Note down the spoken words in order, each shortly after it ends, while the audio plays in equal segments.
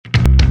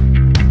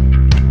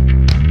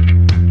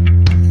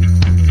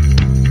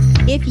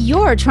If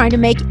you're trying to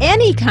make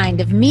any kind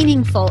of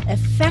meaningful,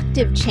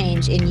 effective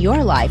change in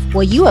your life,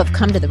 well, you have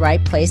come to the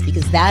right place,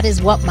 because that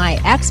is what my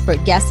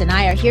expert guests and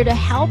I are here to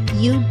help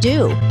you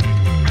do.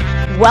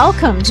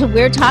 Welcome to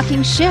We're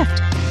Talking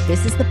Shift.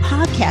 This is the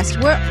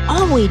podcast where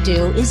all we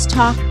do is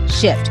talk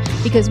shift.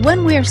 Because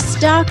when we're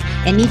stuck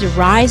and need to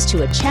rise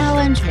to a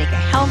challenge, make a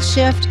health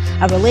shift,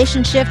 a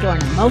relationship, or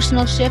an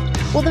emotional shift,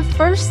 well, the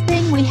first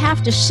thing we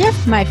have to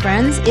shift, my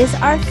friends, is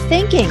our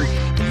thinking.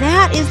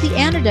 That is the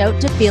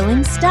antidote to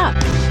feeling stuck.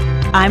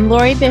 I'm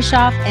Lori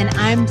Bischoff, and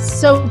I'm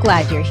so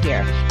glad you're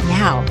here.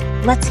 Now,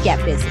 let's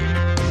get busy.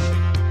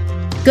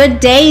 Good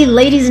day,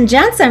 ladies and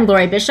gents. I'm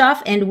Lori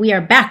Bischoff, and we are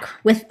back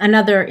with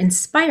another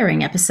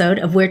inspiring episode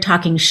of We're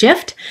Talking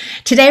Shift.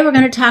 Today, we're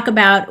going to talk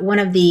about one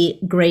of the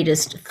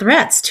greatest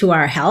threats to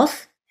our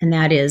health, and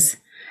that is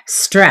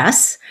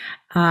stress.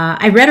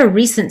 I read a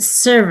recent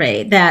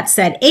survey that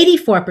said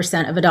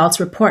 84% of adults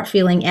report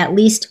feeling at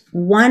least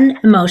one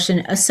emotion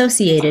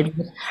associated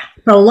with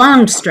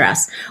prolonged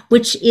stress,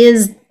 which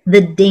is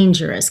the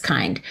dangerous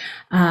kind.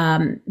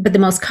 But the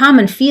most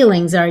common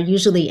feelings are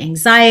usually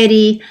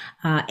anxiety,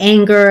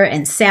 anger,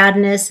 and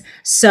sadness.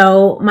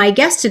 So my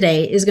guest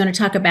today is going to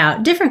talk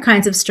about different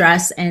kinds of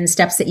stress and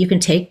steps that you can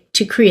take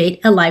to create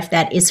a life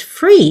that is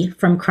free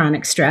from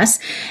chronic stress.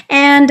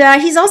 And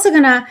he's also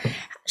going to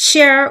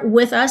share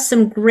with us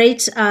some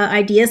great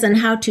ideas on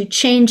how to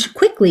change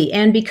quickly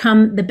and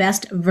become the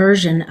best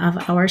version of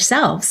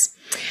ourselves.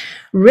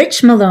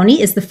 Rich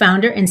Maloney is the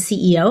founder and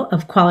CEO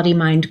of Quality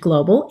Mind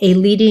Global, a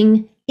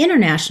leading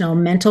international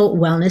mental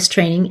wellness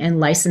training and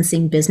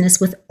licensing business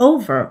with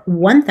over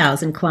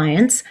 1,000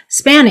 clients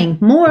spanning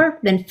more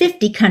than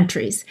 50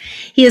 countries.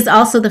 He is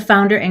also the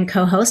founder and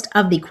co-host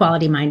of the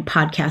Quality Mind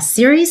podcast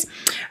series.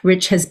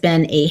 Rich has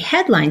been a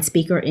headline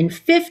speaker in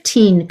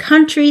 15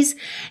 countries,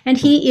 and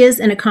he is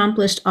an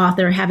accomplished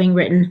author, having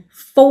written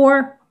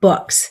 4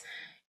 books: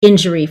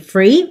 Injury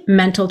Free,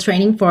 Mental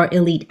Training for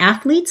Elite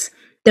Athletes;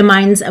 The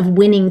Minds of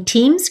Winning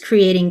Teams,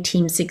 Creating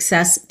Team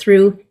Success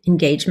Through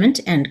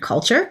Engagement and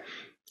Culture;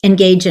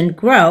 Engage and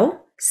Grow,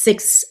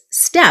 6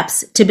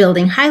 Steps to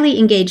Building Highly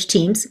Engaged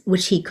Teams,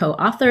 which he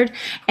co-authored;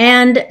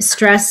 and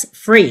Stress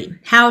Free,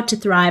 How to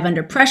Thrive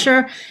Under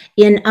Pressure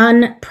in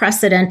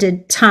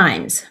Unprecedented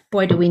Times.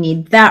 Boy, do we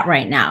need that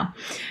right now.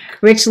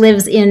 Rich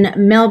lives in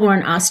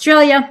Melbourne,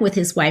 Australia, with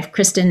his wife,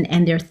 Kristen,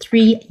 and their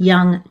 3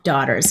 young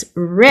daughters.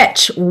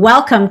 Rich,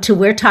 welcome to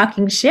We're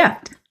Talking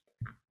Shift.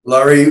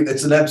 Laurie,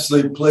 it's an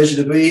absolute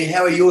pleasure to be here.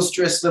 How are your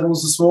stress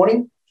levels this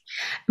morning?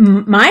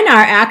 Mine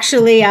are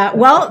actually,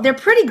 they're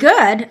pretty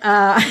good.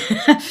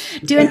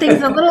 Doing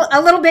things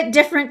a little bit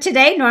different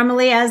today.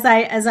 Normally, as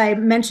I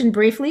mentioned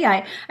briefly,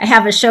 I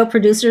have a show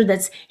producer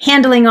that's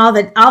handling all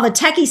the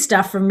techie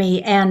stuff for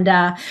me, and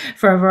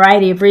for a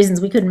variety of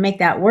reasons, we couldn't make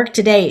that work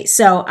today.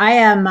 So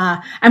I'm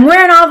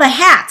wearing all the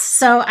hats.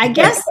 So I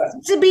guess,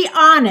 to be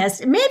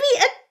honest, maybe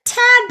a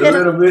tad bit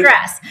of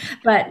stress,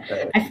 but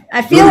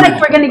I feel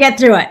like we're going to get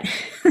through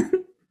it.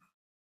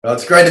 Well,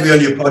 it's great to be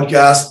on your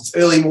podcast. It's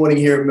early morning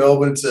here in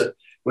Melbourne.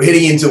 We're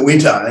heading into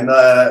winter,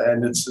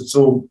 and it's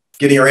all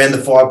getting around the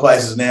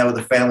fireplaces now with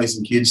the families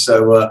and kids.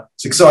 So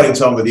it's an exciting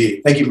time of the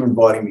year. Thank you for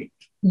inviting me.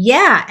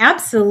 Yeah,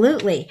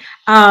 absolutely.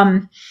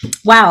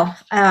 Wow.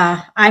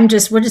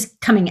 We're just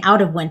coming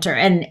out of winter,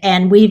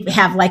 and we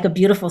have like a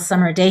beautiful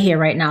summer day here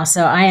right now.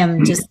 So I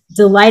am just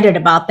delighted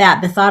about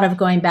that. The thought of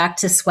going back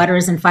to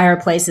sweaters and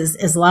fireplaces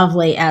is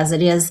lovely as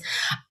it is.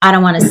 I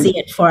don't want to see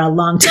it for a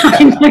long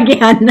time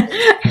again.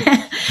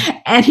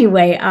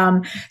 Anyway,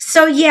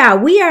 so yeah,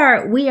 we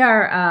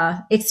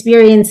are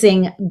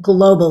experiencing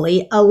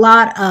globally a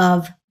lot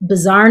of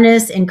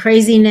bizarreness and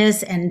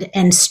craziness,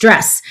 and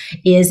stress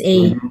is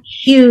a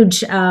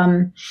huge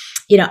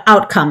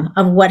outcome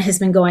of what has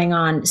been going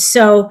on.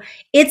 So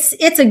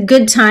it's a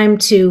good time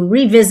to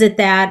revisit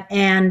that,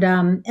 and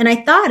I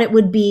thought it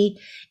would be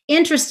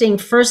interesting,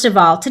 first of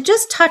all, to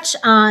just touch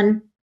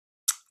on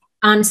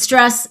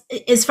stress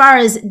as far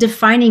as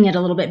defining it a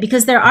little bit,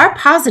 because there are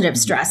positive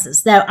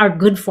stresses that are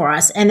good for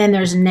us, and then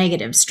there's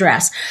negative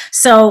stress.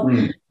 So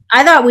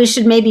I thought we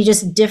should maybe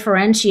just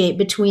differentiate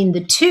between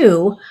the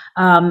two,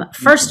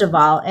 first of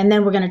all, and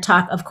then we're going to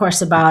talk, of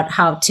course, about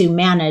how to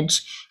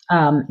manage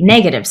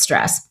negative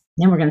stress.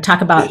 Then we're going to talk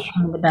about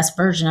becoming the best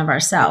version of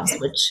ourselves,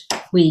 which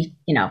we,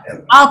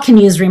 all can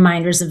use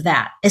reminders of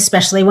that,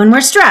 especially when we're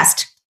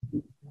stressed.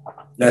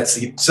 That's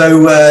it.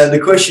 So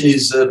the question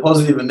is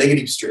positive and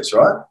negative stress,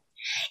 right?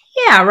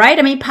 Yeah, right.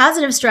 I mean,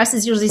 positive stress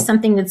is usually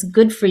something that's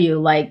good for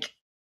you, like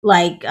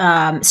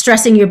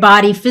stressing your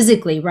body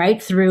physically,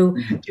 right? Through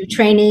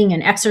training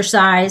and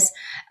exercise,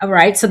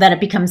 right? So that it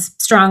becomes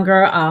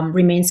stronger,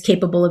 remains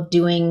capable of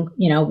doing,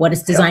 what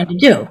it's designed to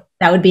do.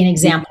 That would be an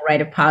example,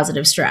 right, of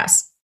positive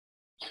stress.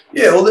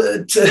 Yeah, well,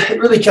 it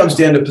really comes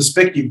down to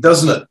perspective,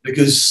 doesn't it?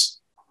 Because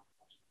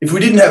if we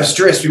didn't have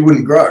stress, we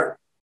wouldn't grow.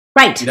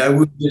 Right.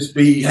 We'd just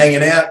be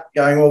hanging out,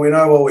 going, well, we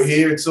know while we're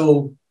here, it's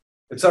all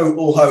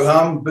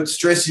ho-hum, but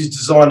stress is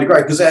designed to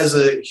grow. Because as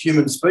a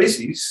human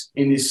species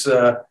in this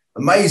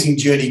amazing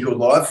journey called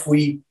life,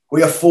 we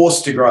are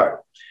forced to grow.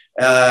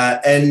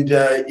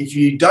 If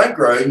you don't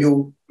grow,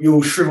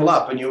 you'll shrivel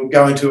up and you'll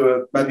go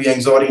into maybe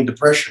anxiety and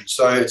depression.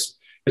 So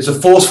it's a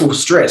forceful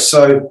stress.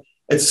 So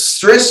it's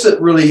stress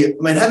that really, I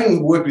mean,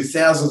 having worked with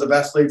thousands of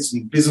athletes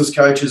and business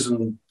coaches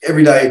and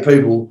everyday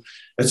people,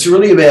 it's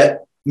really about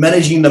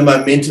managing the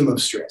momentum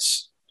of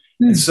stress.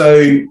 And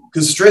so,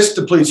 because stress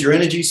depletes your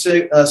energy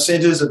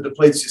centers, it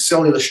depletes your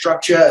cellular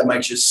structure, it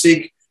makes you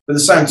sick, but at the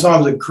same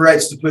time, it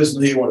creates the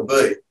person who you want to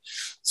be.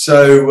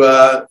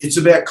 So it's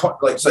about,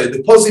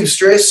 the positive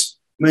stress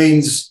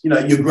means,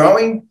 you're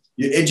growing,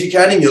 you're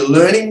educating, you're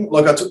learning.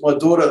 Like I took my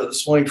daughter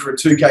this morning for a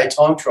 2K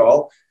time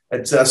trial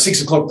at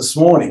 6 o'clock this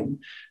morning,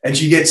 and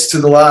she gets to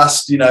the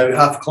last,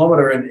 half a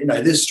kilometre and,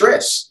 there's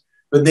stress.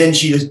 But then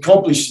she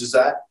accomplishes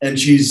that and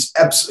she's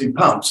absolutely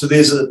pumped. So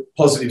there's a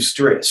positive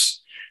stress.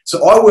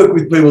 So I work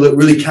with people that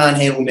really can't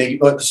handle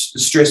the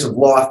stress of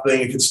life being,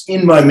 if it's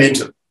in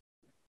momentum.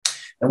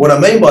 And what I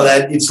mean by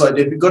that, it's like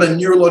they've got a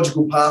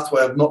neurological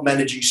pathway of not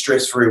managing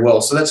stress very well.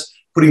 So that's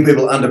putting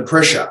people under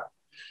pressure.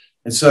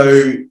 And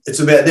so it's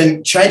about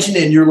then changing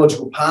their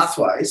neurological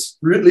pathways,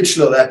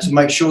 literally that, to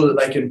make sure that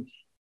they can,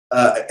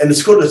 and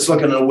it's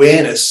like an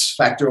awareness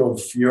factor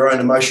of your own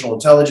emotional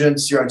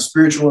intelligence, your own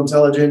spiritual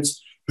intelligence,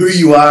 who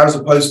you are as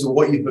opposed to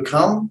what you've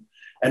become.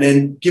 And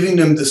then giving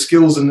them the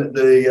skills and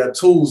the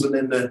tools and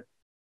then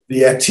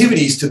the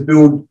activities to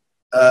build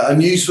a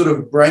new sort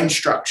of brain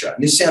structure.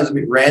 And this sounds a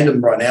bit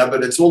random right now,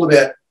 but it's all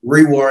about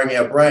rewiring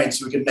our brain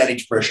so we can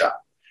manage pressure.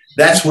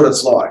 That's what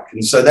it's like.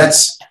 And so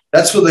that's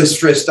what the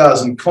stress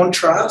does. And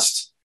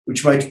contrast,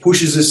 which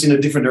pushes us in a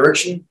different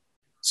direction.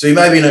 So you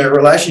may be in a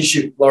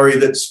relationship, Laurie,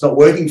 that's not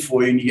working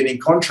for you, and you're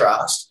getting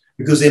contrast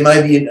because there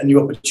may be a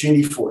new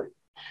opportunity for you.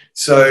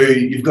 So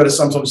you've got to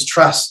sometimes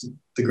trust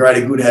the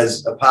greater good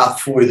has a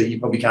path for you that you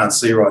probably can't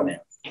see right now.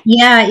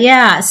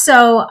 Yeah.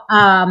 So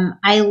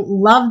I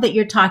love that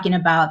you're talking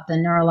about the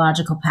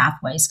neurological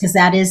pathways, because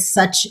that is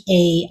such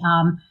a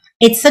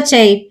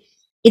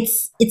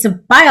it's a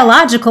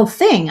biological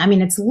thing. I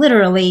mean, it's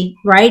literally,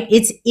 right?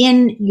 It's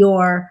in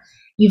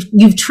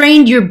you've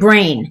trained your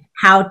brain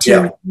how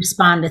to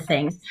respond to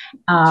things.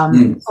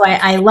 So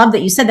I love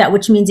that you said that,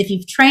 which means if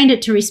you've trained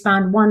it to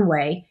respond one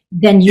way,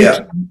 then you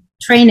can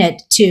train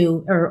it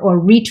to or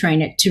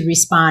retrain it to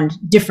respond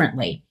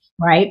differently,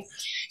 right?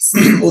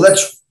 Well,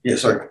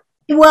 sorry.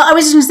 Well, I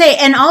was just going to say,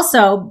 and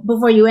also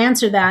before you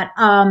answer that,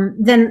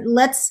 then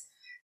let's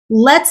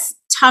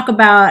talk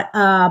about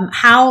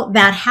how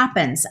that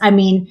happens. I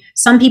mean,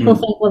 some people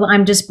think, well,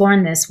 I'm just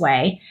born this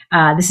way.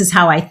 This is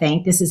how I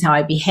think. This is how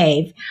I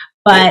behave.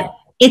 But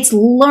it's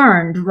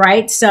learned,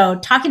 right? So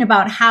talking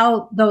about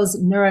how those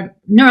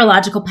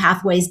neurological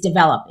pathways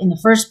develop in the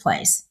first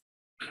place.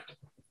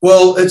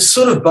 Well, it's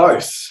sort of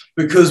both,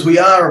 because we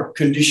are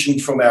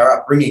conditioned from our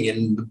upbringing,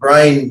 and the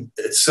brain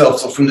itself,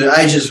 so from the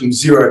ages from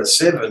 0 to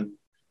 7,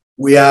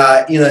 we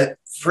are in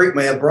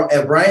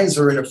our brains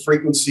are in a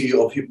frequency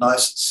of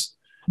hypnosis.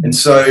 And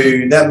so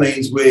that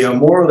means we are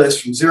more or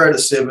less from 0 to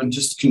 7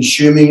 just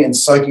consuming and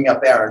soaking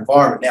up our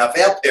environment. Now, if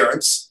our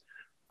parents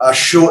are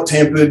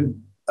short-tempered,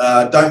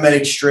 don't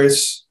manage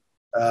stress,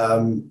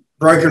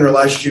 broken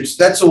relationships,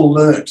 that's all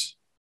learnt.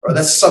 Right?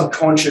 That's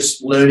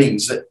subconscious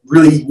learnings that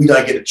really we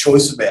don't get a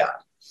choice about.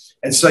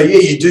 And so,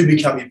 you do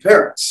become your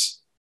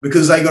parents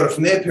because they got it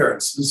from their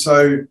parents. And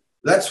so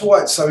that's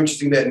why it's so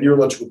interesting about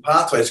neurological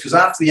pathways, because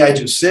after the age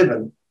of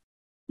 7,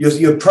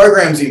 your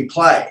program's in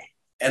play.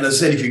 And as I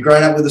said, if you've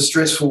grown up with a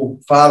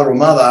stressful father or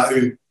mother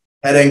who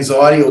had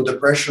anxiety or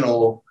depression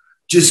or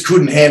just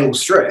couldn't handle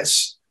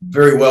stress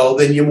very well,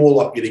 then you're more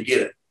likely to get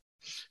it.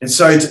 And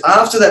so it's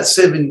after that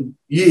 7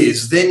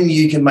 years, then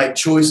you can make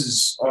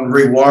choices on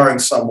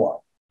rewiring somewhat.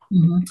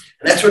 Mm-hmm. And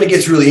that's when it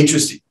gets really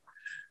interesting.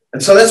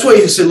 And so that's why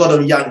you see a lot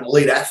of young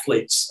elite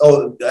athletes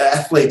or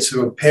athletes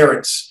who are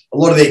parents, a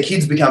lot of their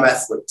kids become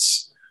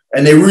athletes,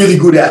 and they're really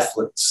good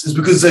athletes. It's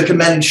because they can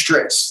manage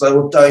stress.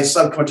 So they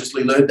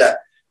subconsciously learned that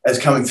as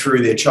coming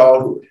through their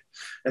childhood.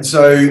 And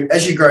so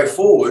as you grow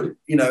forward,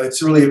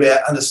 it's really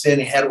about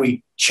understanding how do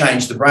we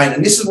change the brain.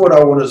 And this is what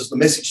I want as the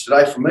message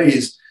today from me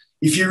is,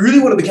 if you really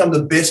want to become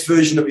the best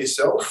version of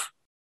yourself,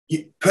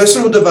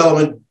 personal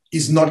development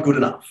is not good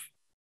enough.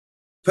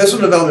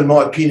 Personal development, in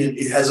my opinion,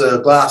 it has a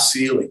glass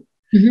ceiling.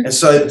 Mm-hmm. And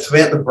so it's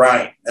about the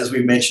brain, as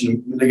we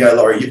mentioned a minute ago,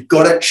 Laurie. You've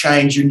got to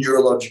change your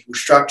neurological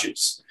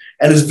structures.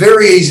 And it's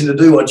very easy to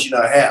do once you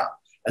know how.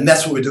 And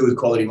that's what we do with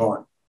Quality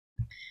Mind.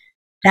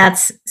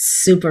 That's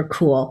super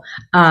cool.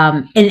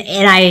 And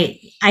I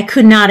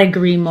could not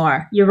agree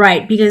more. You're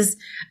right, because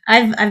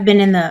I've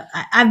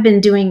been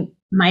doing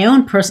my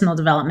own personal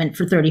development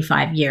for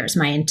 35 years,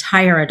 my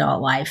entire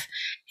adult life.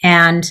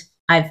 And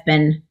I've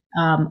been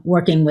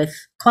working with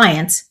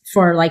clients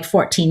for like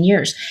 14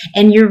 years.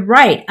 And you're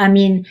right. I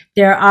mean,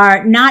 there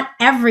are not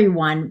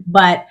everyone,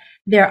 but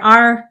there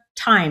are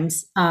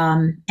times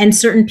and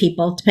certain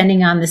people,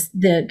 depending on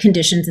the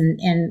conditions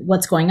and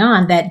what's going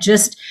on, that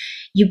just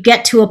you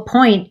get to a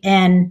point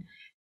and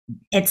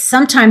it's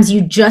sometimes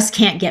you just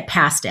can't get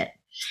past it.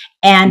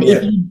 And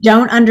if you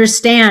don't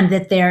understand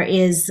that there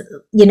is,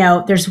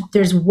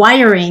 there's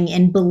wiring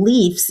and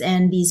beliefs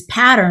and these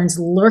patterns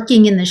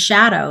lurking in the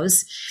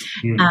shadows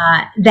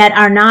that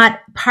are not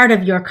part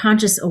of your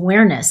conscious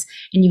awareness.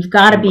 And you've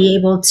got to be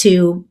able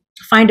to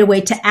find a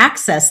way to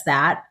access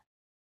that,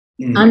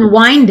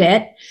 unwind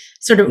it,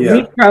 sort of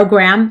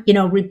reprogram,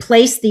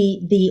 replace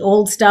the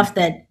old stuff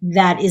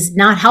that is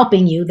not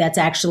helping you, that's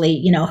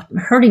actually,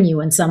 hurting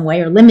you in some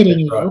way or limiting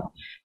you,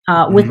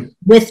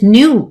 with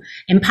new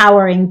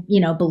empowering,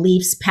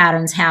 beliefs,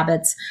 patterns,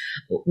 habits,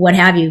 what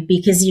have you,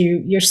 because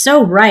you're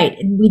so right.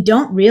 We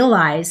don't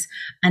realize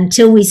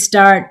until we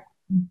start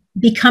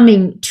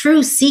becoming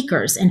true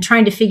seekers and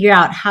trying to figure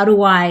out, how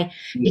do I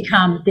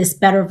become this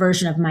better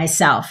version of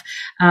myself?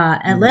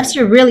 Unless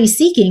you're really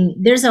seeking,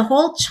 there's a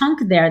whole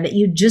chunk there that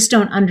you just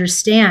don't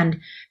understand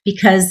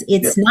because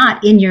it's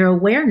not in your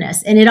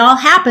awareness. And it all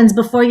happens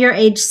before you're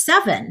age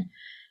 7.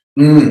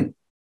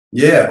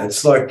 Yeah,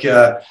 it's like,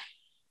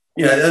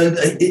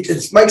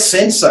 it makes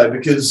sense though,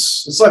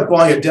 because it's like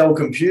buying a Dell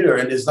computer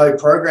and there's no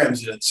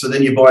programs in it. So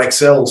then you buy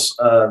Excel's,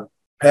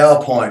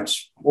 PowerPoint,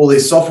 all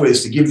these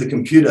softwares to give the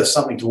computer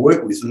something to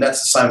work with. And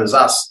that's the same as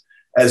us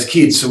as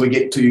kids. So we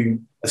get to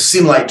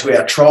assimilate to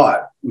our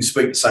tribe. We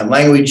speak the same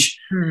language.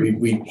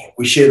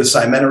 We share the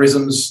same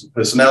mannerisms,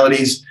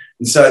 personalities.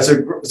 And so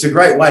it's a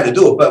great way to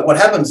do it. But what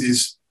happens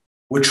is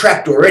we're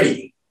trapped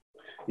already,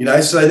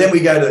 so then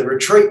we go to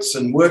retreats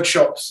and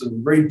workshops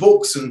and read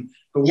books.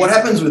 But what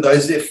happens with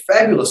those, they're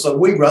fabulous. So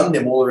we run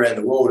them all around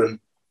the world,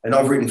 and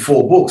I've written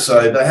 4 books.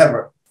 So they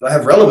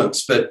have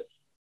relevance, but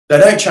they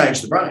don't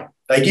change the brain.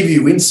 They give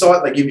you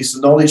insight, they give you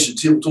some knowledge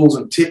and tools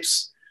and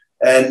tips.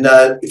 And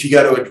if you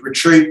go to a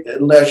retreat, it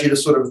allows you to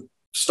sort of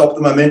stop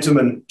the momentum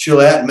and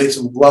chill out and meet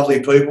some lovely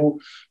people.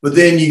 But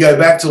then you go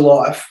back to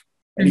life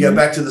and you go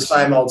back to the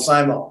same old,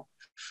 same old.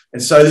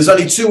 And so there's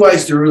only 2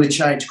 ways to really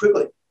change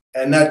quickly.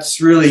 And that's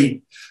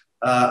really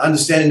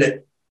understanding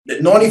that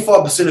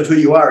 95% of who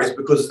you are is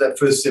because of that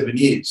first 7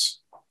 years.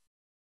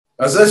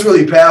 So that's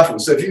really powerful.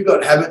 So if you've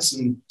got habits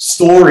and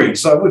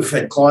stories, so we've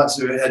had clients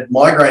who had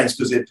migraines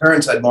because their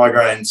parents had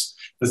migraines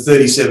for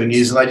 37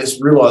 years and they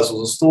just realised it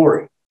was a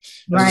story.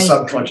 It's a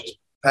subconscious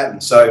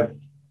pattern. So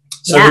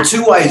the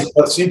 2 ways,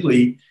 quite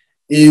simply,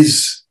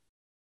 is,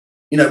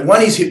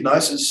 one is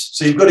hypnosis.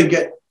 So you've got to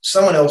get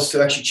someone else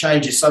to actually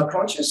change your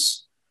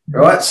subconscious,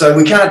 right? So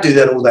we can't do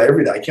that all day,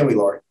 every day, can we,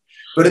 Laurie?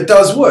 But it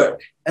does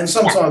work, and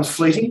sometimes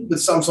fleeting, but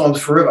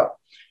sometimes forever.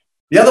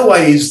 The other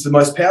way is, the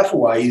most powerful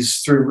way, is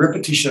through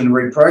repetition and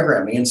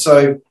reprogramming. And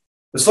so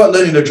it's like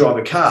learning to drive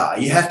a car.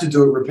 You have to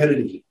do it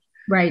repetitively.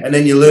 Right. And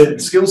then you learn the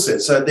skill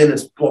set. So then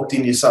it's blocked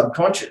in your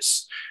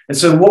subconscious. And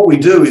so what we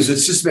do is,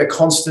 it's just about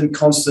constant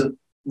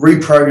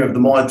reprogramming of the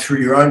mind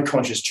through your own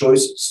conscious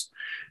choices.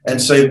 And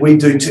so we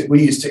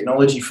use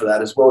technology for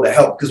that as well to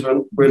help, because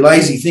we're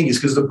lazy thinkers,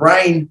 because the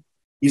brain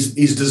is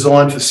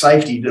designed for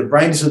safety. The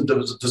brain isn't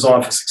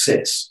designed for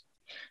success.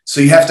 So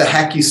you have to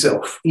hack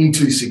yourself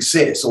into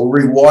success or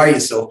rewire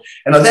yourself.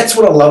 And that's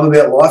what I love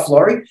about life,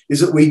 Laurie, is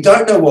that we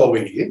don't know why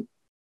we're here,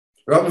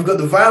 right? We've got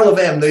the veil of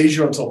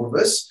amnesia on top of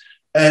us,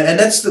 and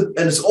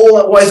it's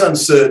always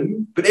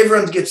uncertain, but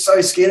everyone gets so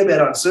scared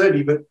about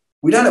uncertainty, but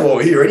we don't know why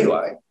we're here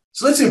anyway.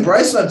 So let's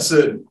embrace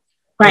uncertainty.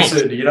 Right.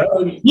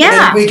 Uncertainty,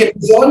 Yeah. We get to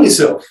design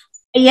yourself.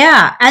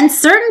 Yeah.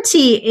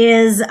 Uncertainty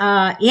is,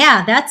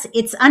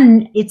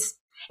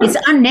 it's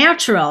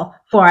unnatural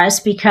for us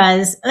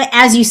because,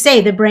 as you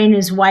say, the brain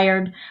is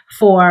wired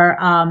for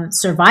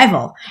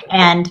survival.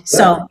 And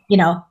so,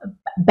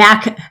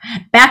 back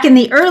in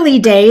the early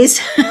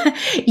days,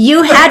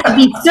 you had to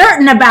be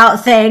certain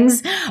about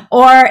things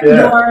or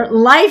your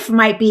life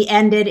might be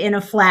ended in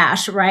a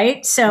flash,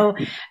 right? So,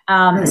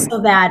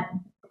 so that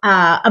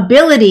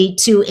ability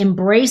to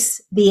embrace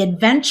the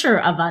adventure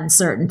of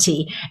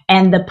uncertainty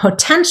and the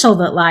potential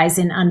that lies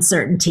in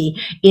uncertainty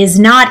is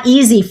not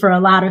easy for a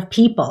lot of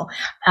people.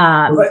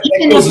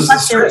 It causes the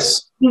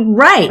stress.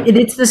 Right.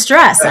 It's the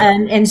stress.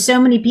 And so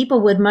many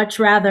people would much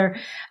rather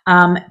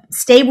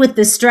stay with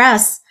the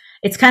stress.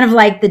 It's kind of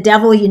like the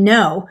devil,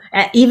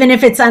 even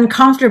if it's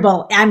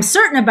uncomfortable, I'm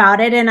certain about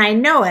it and I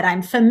know it,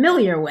 I'm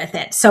familiar with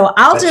it. So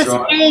I'll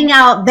hang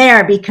out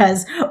there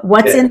because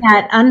what's in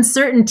that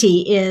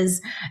uncertainty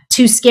is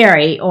too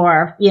scary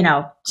or,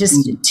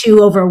 just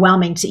too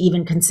overwhelming to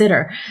even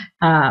consider.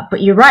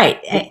 But you're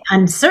right.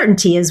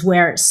 Uncertainty is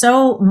where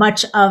so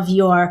much of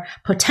your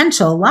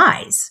potential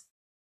lies.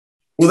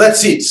 Well,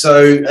 that's it.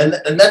 So,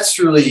 and that's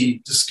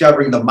really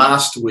discovering the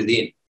master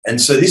within. And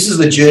so this is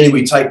the journey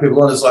we take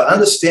people on. It's like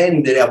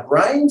understanding that our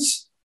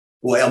brains,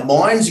 or our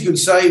minds, you could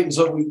say, it's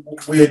like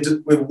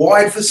we're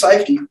wired for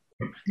safety,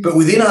 but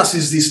within us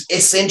is this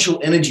essential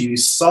energy,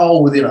 this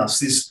soul within us,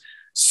 this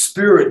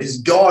spirit, this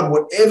God,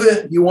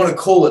 whatever you want to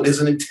call it. There's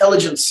an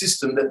intelligent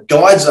system that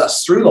guides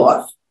us through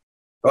life,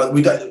 right?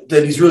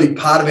 That is really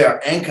part of our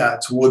anchor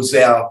towards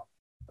our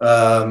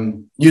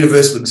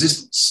universal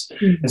existence.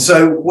 And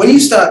so when you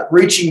start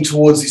reaching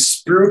towards this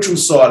spiritual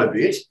side of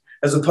it,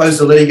 as opposed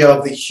to letting go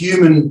of the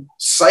human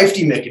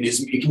safety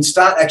mechanism, you can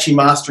start actually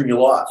mastering your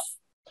life.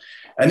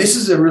 And this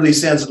is really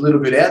sounds a little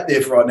bit out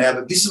there for right now,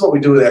 but this is what we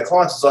do with our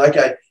clients. It's like,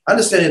 okay,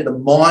 understanding that the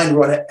mind,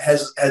 right,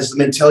 has the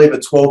mentality of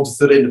a 12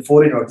 to 13 to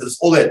 14 year old, because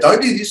it's all about,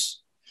 don't do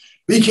this,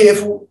 be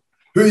careful,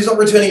 who's not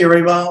returning your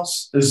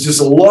emails. There's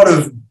just a lot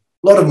of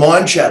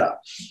mind chatter.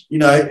 You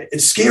know,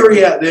 it's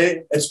scary out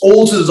there. It's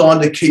all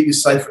designed to keep you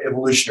safe for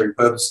evolutionary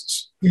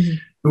purposes. Mm-hmm.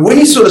 But when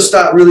you sort of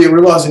start really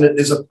realizing that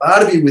there's a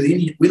part of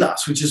you with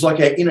us, which is like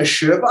our inner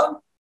Sherpa,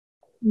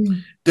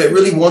 that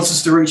really wants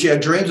us to reach our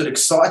dreams. It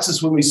excites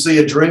us when we see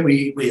a dream.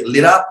 We get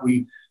lit up.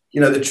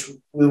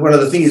 One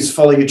of the things is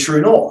follow your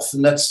true north,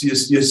 and that's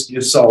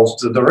your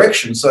soul's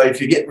direction. So if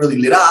you get really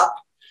lit up,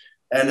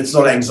 and it's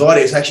not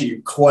anxiety, it's actually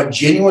quite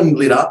genuine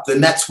lit up,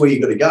 then that's where you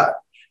got to go.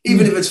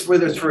 Even if it's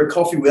whether it's for a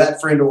coffee with that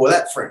friend or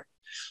that friend,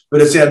 but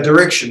it's our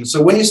direction.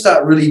 So when you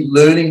start really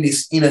learning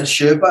this inner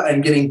Sherpa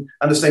and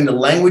understanding the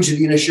language of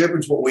the inner Sherpa,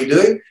 is what we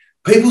do,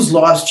 people's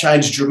lives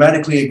change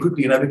dramatically and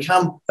quickly, and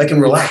they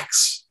can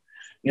relax,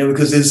 you know,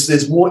 because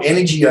there's more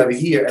energy over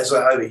here as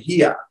over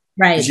here.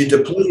 Right. Because you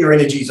deplete your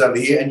energies over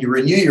here and you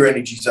renew your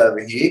energies over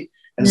here.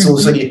 And so all of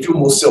a sudden you feel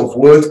more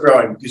self-worth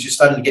growing because you're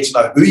starting to get to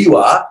know who you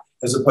are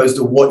as opposed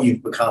to what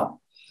you've become.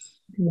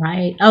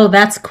 Right. Oh,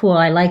 that's cool.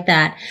 I like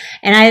that.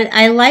 And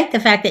I like the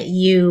fact that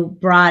you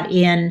brought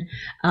in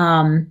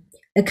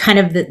kind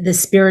of the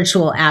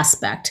spiritual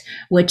aspect,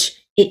 which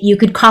you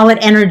could call it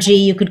energy,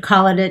 you could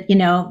call it, you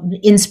know,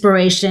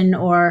 inspiration,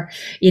 or,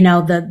 you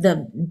know,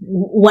 the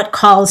what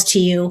calls to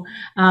you,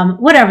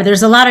 whatever.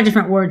 There's a lot of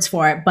different words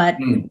for it, but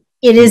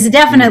it is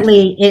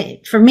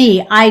definitely, for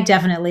me, I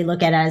definitely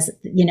look at it as,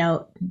 you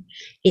know,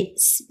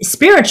 it's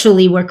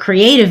spiritually, we're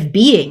creative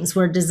beings.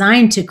 We're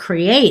designed to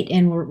create,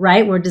 and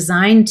we're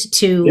designed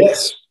to,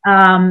 yes.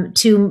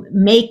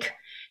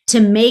 to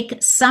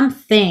make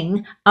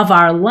something of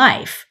our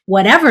life,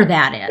 whatever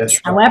that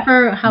is,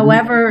 right.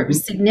 however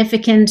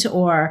significant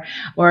or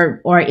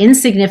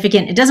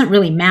insignificant, it doesn't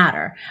really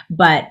matter.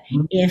 But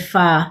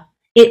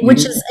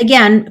which is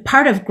again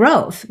part of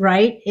growth,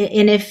 right?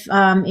 And if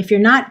you're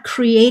not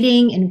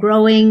creating and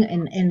growing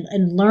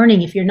and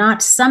learning, if you're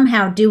not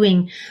somehow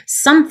doing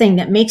something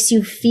that makes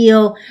you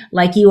feel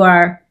like you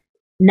are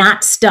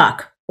not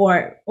stuck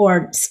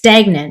or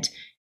stagnant,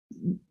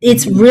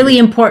 it's really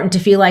important to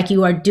feel like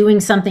you are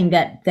doing something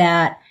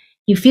that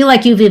you feel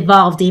like you've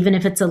evolved, even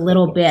if it's a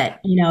little bit,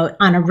 you know,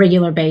 on a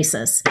regular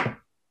basis.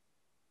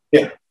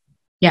 Yeah.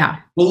 Yeah.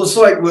 Well, it's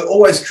like we're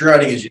always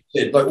creating, as you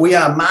said. Like, we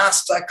are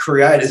master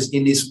creators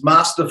in this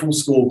masterful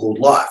school called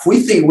life.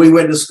 We think we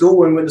went to school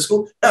when we went to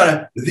school.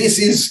 No, this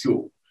is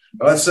school,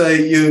 right? So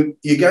you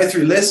go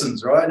through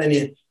lessons, right? And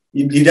then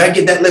you don't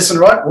get that lesson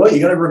right, well,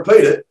 you're going to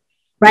repeat it.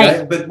 Right. You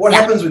know? But what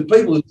happens with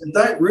people is they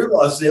don't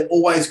realize they're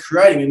always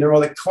creating, and they're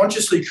either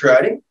consciously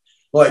creating,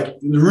 like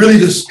really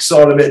just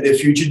excited about their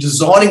future,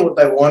 designing what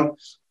they want,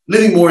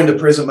 living more in the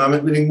present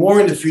moment, living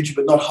more in the future,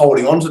 but not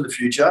holding on to the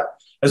future,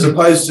 as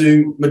opposed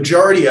to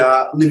majority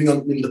are living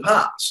in the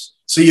past.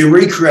 So you're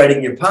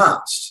recreating your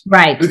past.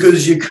 Right.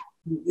 Because you're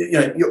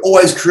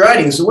always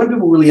creating. So when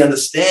people really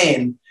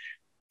understand,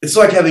 it's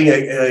like having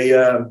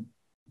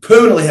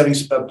permanently having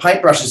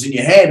paintbrushes in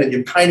your hand and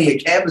you're painting a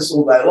canvas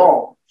all day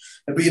long,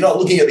 but you're not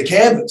looking at the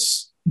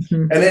canvas.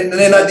 Mm-hmm. And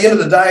then at the end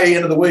of the day,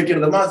 end of the week,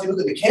 end of the month, you look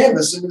at the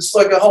canvas and it's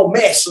like a whole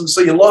mess. And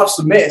so your life's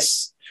a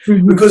mess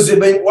because they've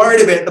been worried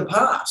about the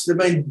past. They've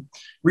been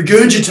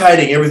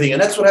regurgitating everything,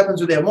 and that's what happens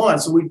with our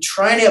minds. So we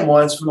train our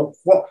minds from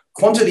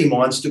quantity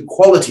minds to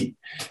quality,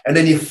 and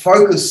then you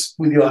focus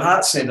with your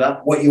heart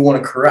center what you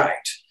want to create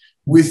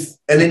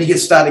and then you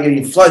start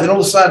getting flow. Then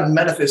all of a sudden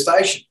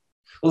manifestation,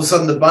 all of a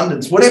sudden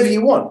abundance, whatever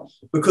you want,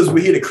 because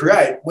we're here to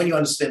create. When you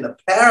understand the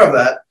power of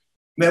that,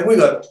 man, we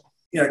got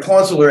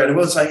clients all around the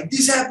world saying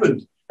this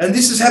happened and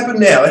this has happened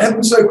now. It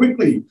happened so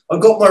quickly.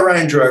 I've got my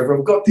Range Rover.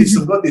 I've got this.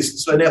 I've got this. And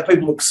so now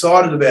people are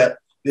excited about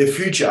their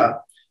future.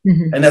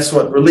 Mm-hmm. And that's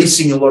what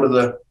releasing a lot of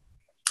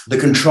the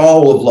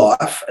control of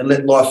life and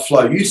let life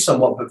flow you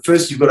somewhat. But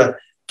first, you've got to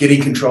get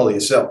in control of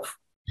yourself.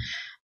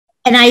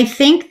 And I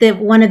think that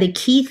one of the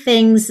key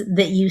things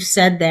that you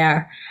said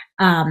there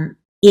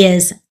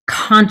is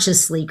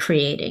consciously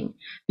creating,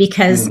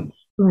 because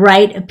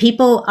right,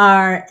 people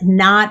are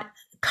not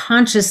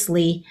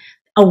consciously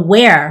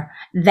aware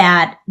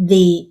that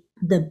the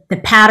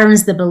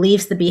patterns, the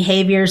beliefs, the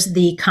behaviors,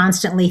 the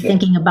constantly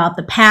thinking about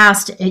the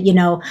past,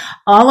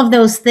 all of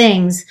those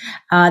things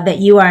that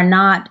you are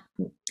not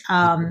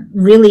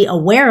really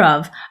aware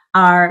of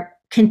are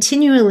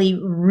continually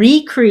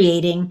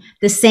recreating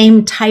the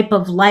same type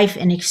of life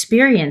and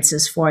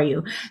experiences for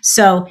you.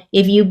 So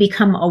if you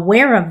become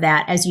aware of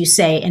that, as you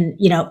say, and,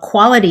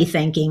 quality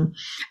thinking,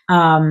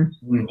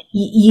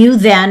 you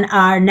then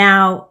are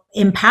now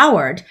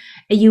empowered.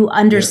 You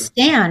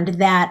understand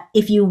that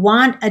if you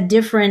want a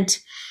different,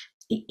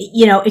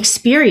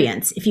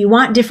 experience, if you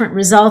want different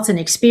results and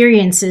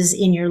experiences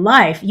in your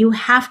life, you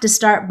have to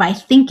start by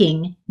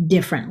thinking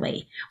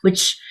differently,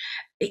 which,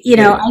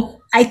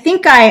 I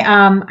think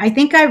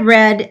I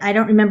read, I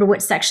don't remember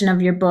what section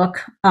of your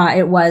book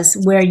it was,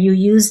 where you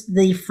used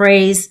the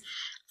phrase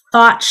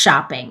thought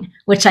shopping,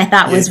 which I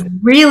thought was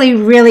really,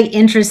 really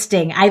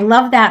interesting. I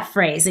love that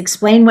phrase.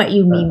 Explain what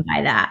you mean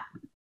by that.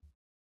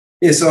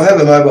 Yeah, so I have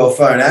a mobile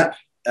phone app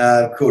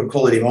called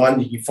Quality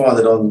Mind. You can find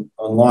it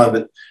online.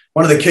 But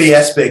one of the key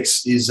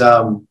aspects is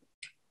so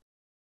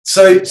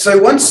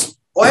once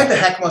I had to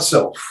hack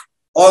myself.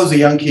 I was a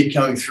young kid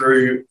coming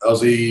through. I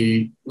was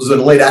an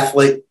elite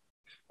athlete.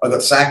 I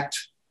got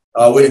sacked.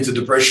 I went into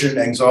depression,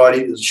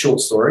 anxiety. It was a short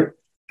story.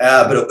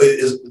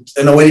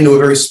 And I went into a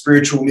very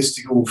spiritual,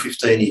 mystical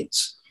 15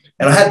 years.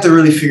 And I had to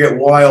really figure out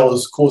why I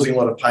was causing a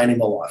lot of pain in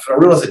my life. And I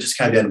realized it just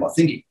came down to my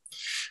thinking.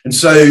 And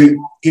so,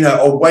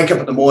 I'll wake up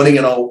in the morning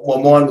and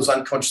my mind was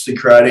unconsciously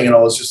creating, and I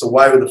was just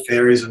away with the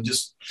fairies and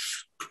just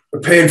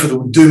preparing for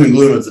the doom and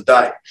gloom of the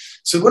day.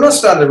 So when I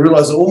started to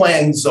realize that all my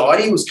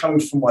anxiety was coming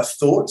from my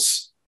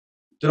thoughts,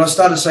 then I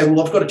started to say,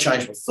 well, I've got to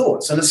change my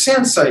thoughts. And it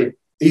sounds so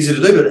easy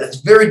to do, but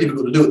it's very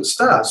difficult to do at the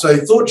start. So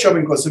thought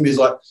shopping quite simply is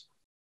like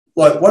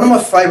one of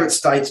my favorite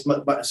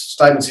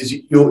statements is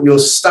your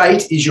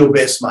state is your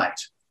best mate.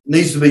 It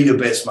needs to be your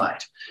best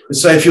mate. And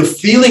so if you're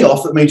feeling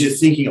off, it means you're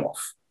thinking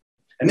off.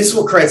 And this is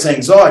what creates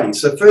anxiety.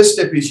 So first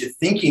step is you're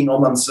thinking,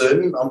 I'm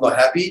uncertain, I'm not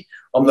happy,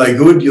 I'm no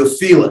good. You'll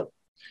feel it.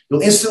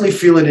 You'll instantly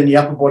feel it in the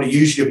upper body,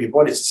 usually of your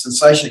body. It's a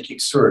sensation that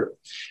kicks through.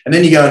 And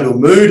then you go into a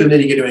mood, and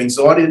then you get into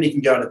anxiety, then you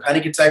can go into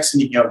panic attacks,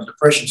 and you can go into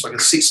depression. It's like a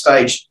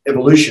 6-stage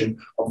evolution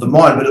of the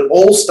mind, but it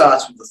all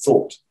starts with the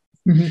thought.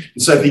 Mm-hmm.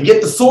 And so if you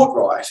get the thought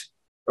right,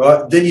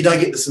 then you don't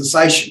get the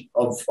sensation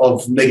of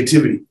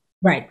negativity.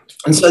 Right.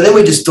 And so then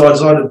we just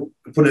decided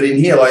to put it in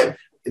here. Like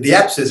the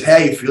app says, how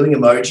are you feeling,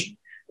 emoji?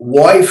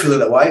 Why are you feeling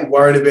that way?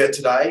 Worried about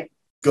today?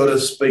 Got to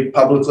speak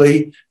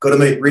publicly? Got to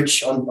meet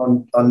Rich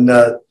on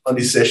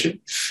this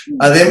session?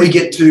 And then we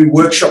get to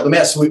workshop them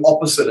out, so we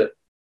opposite it.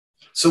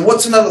 So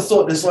what's another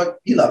thought? There's like,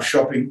 you love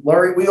shopping,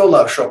 Laurie. We all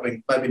love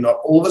shopping. Maybe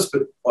not all of us,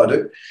 but I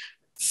do.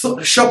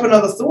 Shop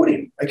another thought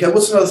in. Okay,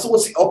 what's another thought?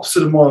 What's the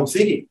opposite of what I'm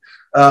thinking?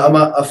 I'm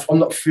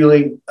not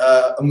feeling,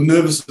 I'm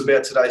nervous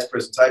about today's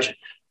presentation.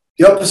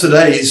 The opposite of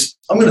that is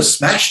I'm going to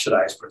smash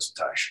today's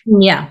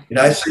presentation. Yeah.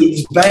 So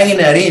you're banging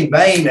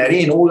that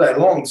in all day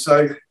long.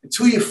 So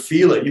until you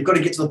feel it, you've got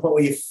to get to the point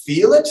where you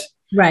feel it.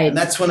 Right. And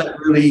that's when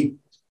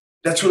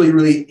that's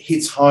really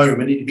hits home,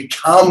 and you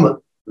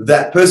become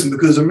that person.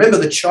 Because remember,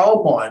 the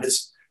child mind,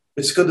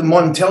 it's got the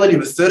mentality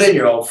of a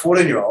 13-year-old,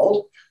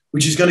 14-year-old,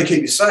 which is going to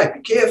keep you safe.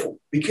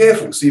 Be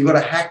careful. So you've got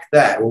to hack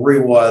that or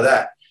rewire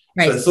that.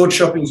 Right. So thought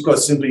shopping is quite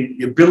simply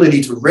the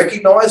ability to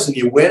recognize and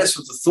the awareness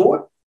of the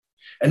thought,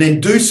 and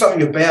then do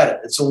something about it.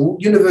 It's a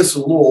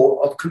universal law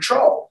of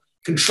control.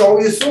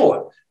 Control your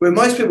thought. Where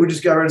most people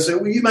just go around and say,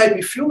 well, you made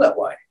me feel that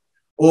way.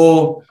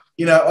 Or,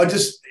 I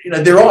just,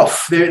 they're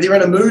off. They're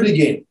in a mood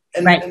again.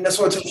 And, right. And that's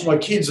what I teach my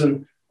kids.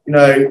 And,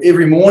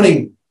 every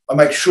morning I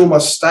make sure my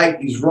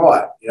state is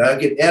right.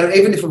 Get out of,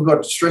 even if I've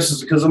got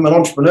stresses because I'm an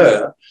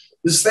entrepreneur,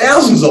 there's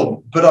thousands of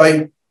them. But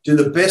I do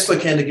the best I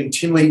can to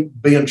continually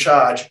be in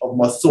charge of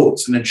my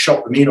thoughts and then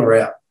shop them in or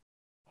out.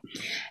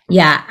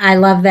 Yeah, I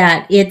love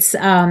that. It's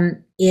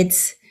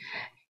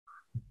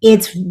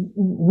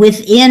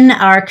within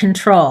our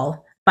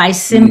control by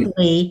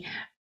simply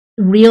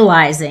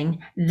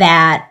realizing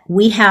that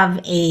we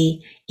have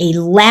a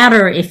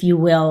ladder, if you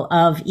will,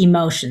 of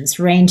emotions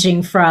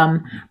ranging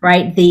from,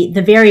 right,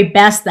 the very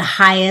best, the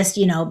highest,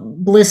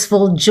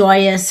 blissful,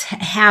 joyous,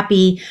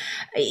 happy,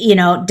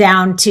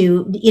 down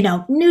to,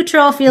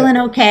 neutral, feeling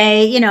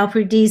okay,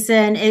 pretty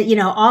decent,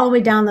 all the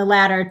way down the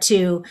ladder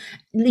to,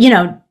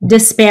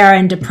 despair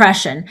and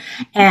depression.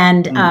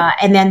 And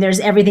then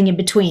there's everything in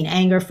between,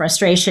 anger,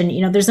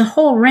 frustration, there's a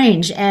whole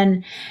range.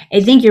 And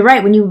I think you're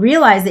right. When you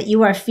realize that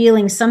you are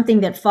feeling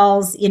something that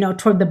falls,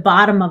 toward the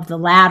bottom of the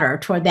ladder,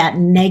 toward that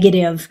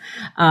negative,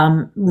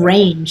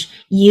 range,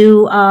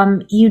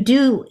 you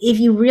do, if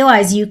you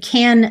realize you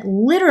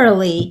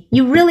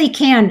really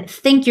can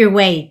think your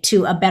way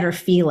to a better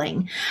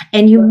feeling.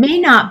 And you may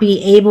not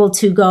be able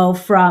to go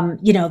from,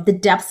 the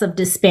depths of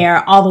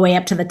despair all the way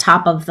up to the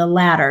top of the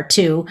ladder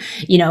to,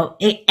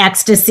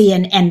 ecstasy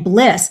and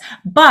bliss,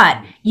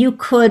 but you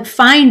could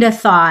find a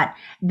thought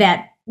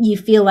that you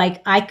feel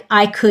like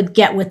I could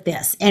get with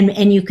this,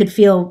 and you could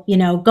feel,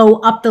 go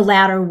up the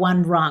ladder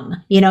one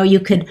rung, you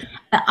could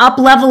up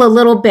level a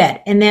little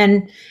bit and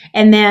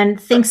then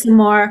think some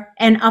more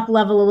and up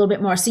level a little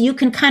bit more. So you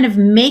can kind of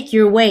make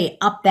your way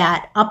up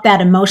that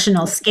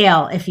emotional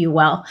scale, if you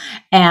will.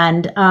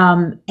 And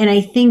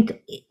I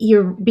think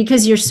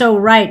because you're so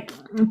right.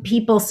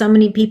 So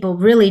many people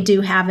really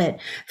do have it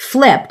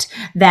flipped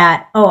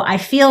that, I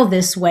feel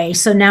this way,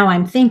 so now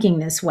I'm thinking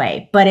this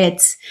way.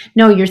 But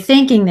no, you're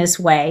thinking this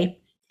way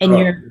and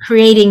you're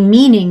creating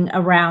meaning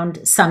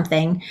around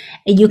something.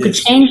 And you could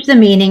change the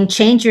meaning,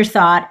 change your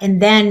thought, and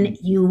then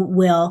you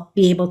will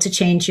be able to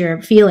change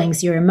your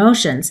feelings, your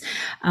emotions.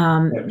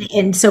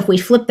 And so if we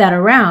flip that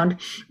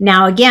around,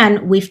 now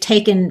again, we've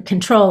taken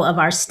control of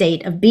our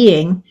state of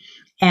being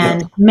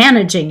and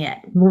managing it.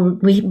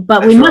 We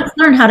must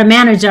learn how to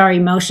manage our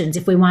emotions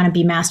if we want to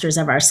be masters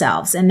of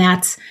ourselves. And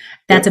that's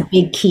a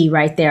big key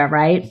right there,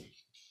 right?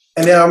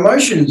 And our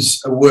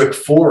emotions work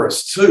for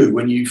us too.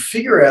 When you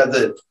figure out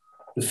that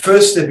The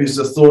first step is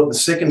the thought. The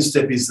second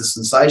step is the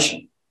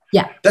sensation.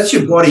 Yeah. That's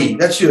your body.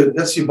 That's your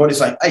body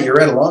saying, hey,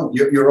 you're out of line.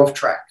 You're off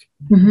track.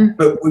 Mm-hmm.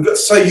 But we got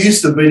so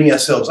used to beating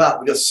ourselves up.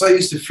 We got so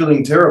used to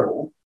feeling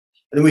terrible.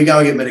 And then we go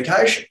and get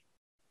medication,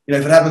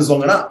 if it happens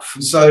long enough.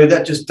 And so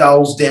that just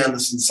dulls down the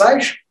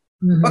sensation.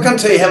 Mm-hmm. I can't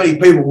tell you how many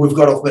people we've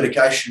got off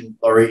medication,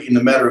 Laurie, in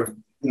the matter of,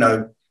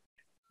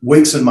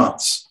 weeks and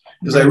months,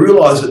 because they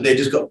realise that they've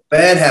just got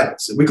bad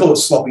habits. We call it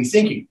sloppy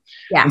thinking.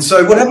 Yeah. And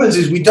so what happens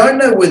is we don't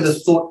know where the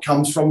thought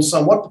comes from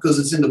somewhat, because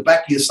it's in the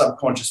back of your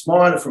subconscious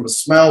mind, from a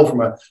smell,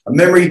 from a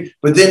memory.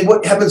 But then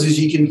what happens is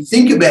you can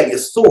think about your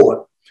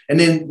thought, and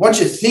then once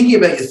you're thinking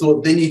about your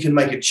thought, then you can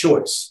make a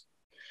choice.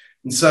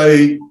 And so,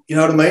 you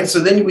know what I mean? So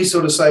then we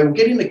sort of say, well,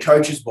 get in the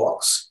coach's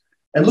box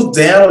and look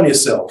down on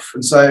yourself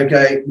and say,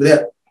 okay,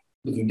 without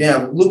looking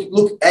down,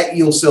 look at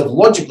yourself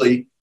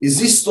logically. Is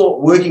this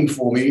thought working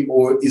for me,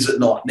 or is it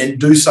not? And then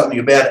do something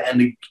about it.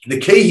 And the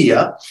key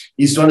here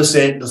is to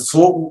understand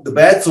the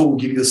bad thought will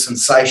give you a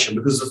sensation,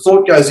 because the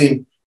thought goes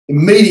in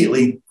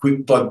immediately,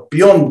 like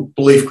beyond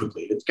belief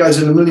quickly. It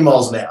goes in a million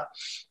miles an hour.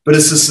 But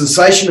it's the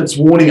sensation that's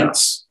warning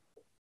us,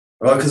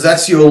 right? Because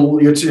that's your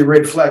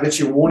red flag. That's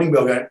your warning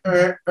bell going,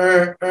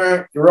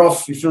 you're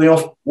off, you're feeling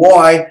off.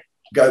 Why?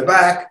 Go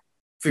back,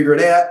 figure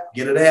it out,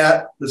 get it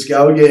out, let's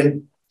go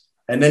again.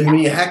 And then when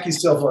you hack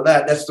yourself like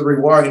that, that's the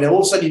rewiring. And then all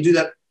of a sudden you do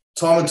that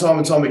time and time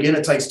and time again.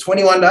 It takes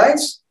 21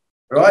 days,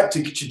 right,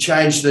 to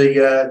change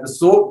the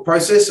thought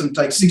process, and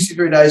it takes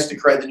 63 days to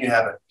create the new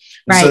habit.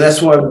 Right. So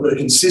that's why we've got a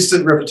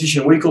consistent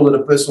repetition. We call it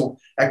a personal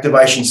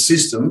activation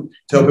system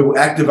to help people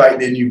activate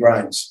their new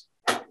brains.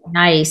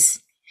 Nice.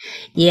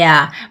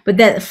 Yeah. But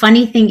the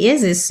funny thing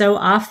is so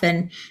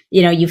often,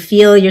 you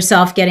feel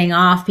yourself getting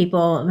off.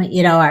 People,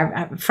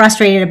 are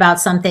frustrated about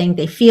something.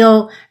 They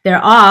feel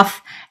they're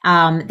off.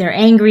 They're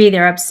angry,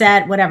 they're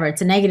upset, whatever.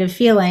 It's a negative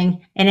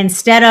feeling. And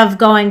instead of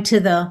going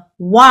to the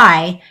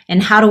why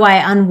and how do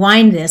I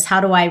unwind this? How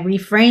do I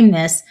reframe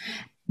this?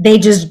 They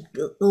just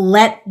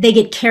they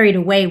get carried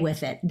away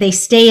with it. They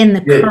stay in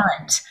the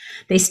current.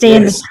 They stay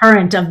in the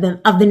current of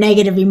the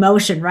negative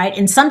emotion, right?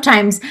 And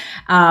sometimes,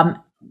 I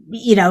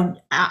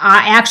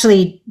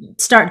actually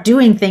start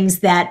doing things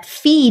that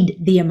feed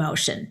the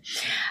emotion,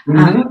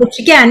 which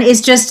again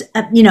is just,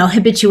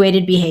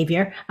 habituated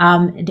behavior.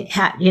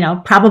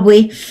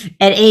 Probably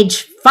at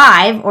age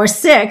 5 or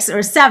 6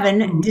 or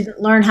 7, didn't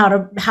learn how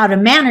to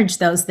manage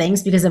those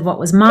things because of what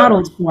was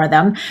modeled for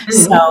them.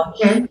 So,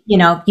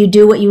 you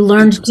do what you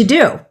learned to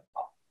do.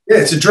 Yeah,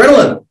 it's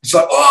adrenaline. It's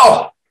like,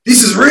 oh,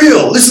 this is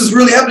real. This is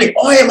really happening.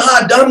 I am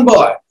hard done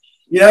by.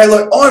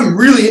 I'm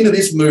really into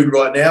this mood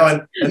right now,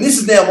 and this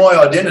is now my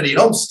identity,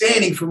 and I'm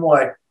standing for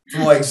my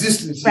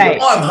existence.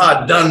 Right. I'm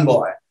hard done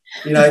by,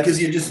 because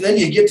then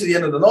you get to the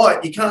end of the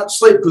night, you can't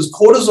sleep because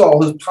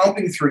cortisol is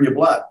pumping through your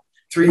blood,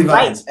 through your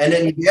veins. And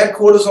then if you have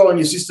cortisol in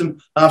your system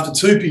after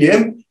 2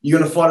 p.m., you're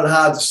going to find it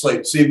hard to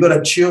sleep. So you've got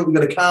to chill, you've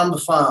got to calm the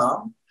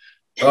farm,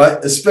 right?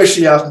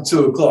 Especially after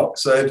 2 o'clock.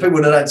 So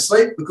people don't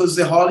sleep because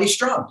they're highly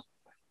strung.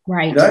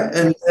 Right.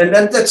 And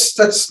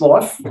that's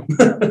life.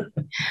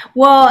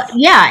 Well,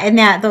 yeah.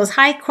 And those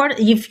high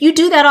if you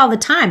do that all the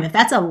time, if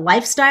that's a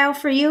lifestyle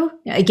for you,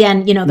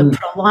 again, the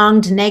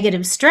prolonged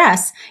negative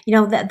stress,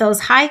 that those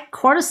high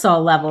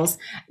cortisol levels,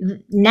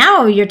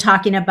 now you're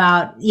talking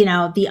about,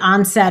 the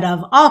onset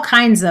of all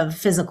kinds of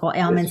physical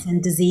ailments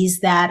and disease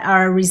that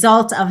are a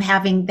result of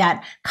having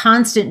that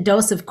constant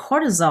dose of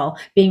cortisol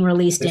being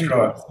released into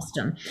the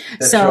system.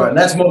 That's right. And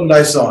that's modern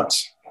day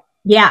science.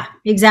 Yeah,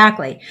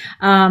 exactly.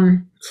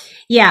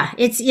 Yeah,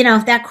 it's,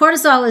 that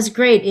cortisol is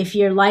great if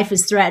your life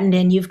is threatened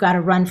and you've got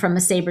to run from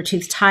a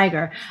saber-toothed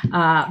tiger.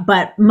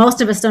 But most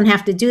of us don't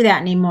have to do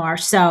that anymore.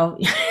 So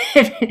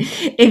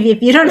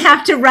if you don't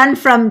have to run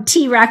from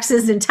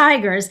T-Rexes and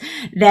tigers,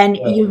 then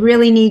you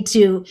really need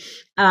to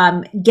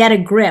get a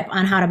grip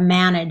on how to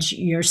manage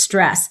your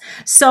stress.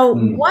 So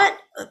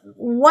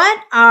what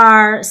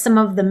are some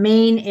of the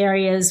main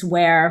areas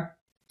where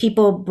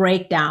people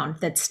break down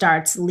that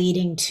starts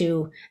leading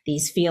to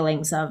these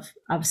feelings of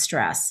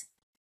stress?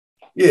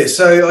 Yeah,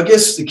 so I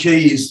guess the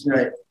key is,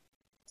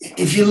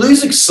 if you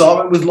lose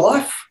excitement with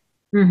life,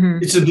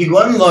 it's a big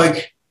one.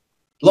 Like,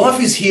 life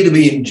is here to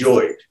be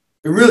enjoyed.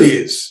 It really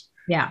is.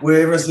 Yeah.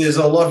 Where everyone says,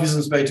 oh, life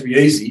isn't supposed to be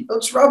easy.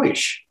 That's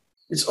rubbish.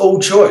 It's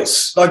all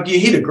choice. Like, you're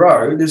here to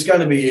grow. There's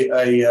going to be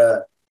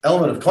a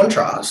element of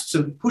contrast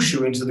to push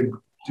you into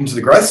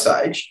the growth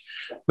stage.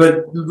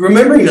 But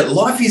remembering that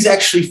life is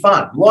actually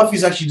fun. Life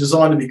is actually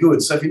designed to be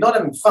good. So if you're not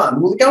having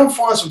fun, well, go and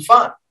find some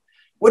fun.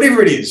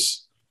 Whatever it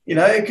is.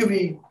 It could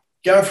be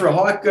going for a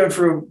hike,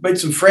 meet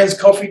some friends,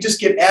 coffee, just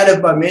get out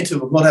of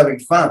momentum of not having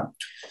fun.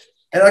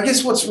 And I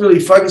guess what's really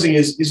focusing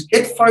is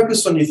get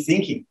focused on your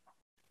thinking.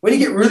 When you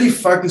get really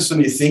focused on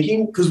your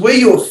thinking, because where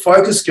your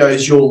focus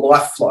goes, your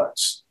life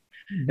flows.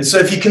 And so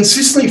if you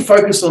consistently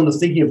focus on the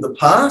thinking of the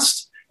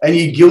past and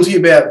you're guilty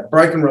about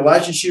broken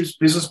relationships,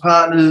 business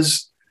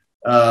partners,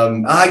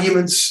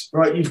 arguments,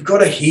 right, you've got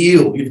to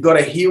heal. You've got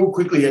to heal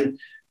quickly. And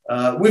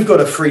we've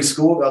got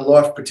a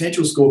life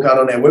potential scorecard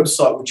on our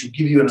website, which will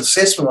give you an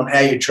assessment on how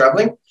you're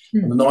traveling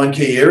in the 9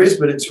 key areas.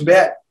 But it's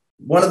about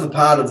one of the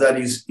part of that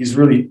is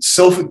really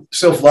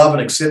self-love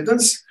and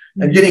acceptance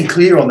and getting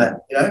clear on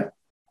that, you know?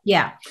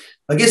 Yeah.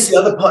 I guess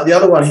the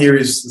other one here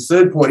is, the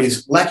third point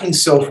is lacking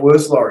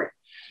self-worth, Laurie.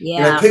 Yeah.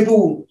 You know,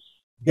 people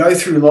go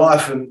through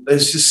life and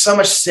there's just so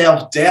much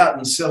self-doubt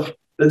and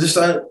they just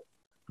don't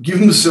give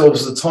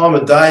themselves the time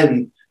of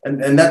day,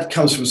 and that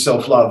comes from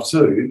self-love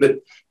too. But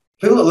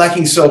people that are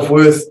lacking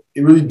self-worth,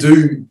 they really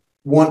do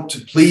want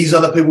to please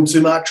other people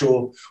too much,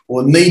 or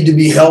need to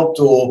be helped,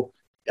 or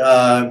you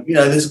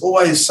know, there's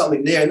always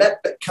something there, and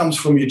that comes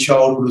from your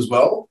childhood as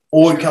well,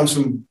 or it comes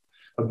from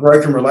a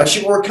broken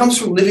relationship, or it comes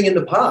from living in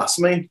the past.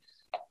 I mean,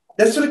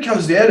 that's what it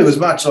comes down to as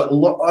much.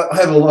 Like I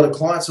have a lot of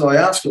clients, and I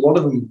ask a lot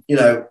of them, you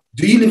know,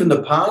 do you live in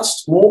the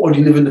past more, or do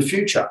you live in the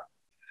future?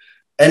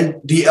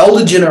 And the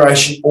elder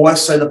generation always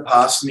say the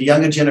past, and the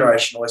younger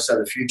generation always say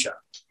the future.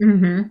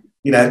 Mm-hmm.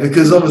 You know,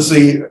 because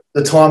obviously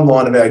the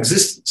timeline of our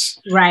existence.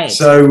 Right.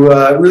 So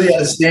really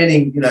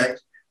understanding, you know,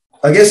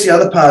 I guess the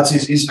other parts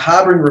is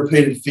harbouring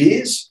repeated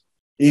fears,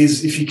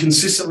 is if you're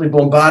consistently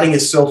bombarding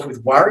yourself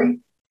with worry,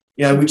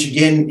 you know, which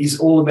again is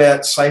all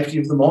about safety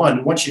of the mind.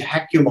 And once you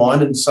hack your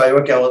mind and say,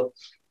 okay, well,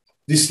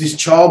 this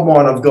child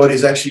mind I've got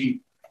is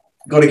actually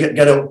got to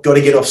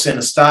get off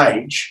centre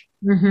stage.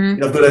 Mm-hmm. You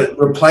know, I've got to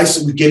replace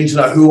it with getting to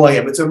know who I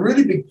am. It's a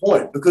really big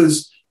point,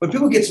 because when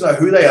people get to know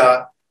who they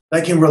are,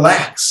 they can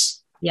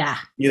relax. Yeah.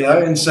 You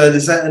know, and so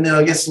there's that. And then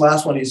I guess the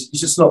last one is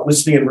just not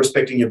listening and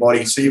respecting your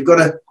body. So you've got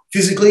to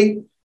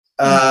physically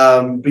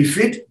be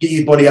fit, get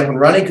your body up and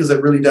running, because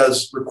it really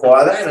does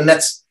require that. And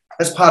that's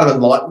part of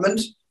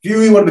enlightenment. If you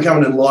really want to become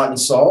an enlightened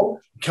soul,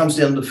 it comes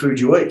down to the food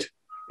you eat.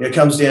 It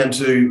comes down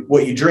to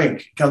what you drink.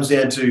 It comes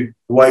down to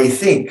the way you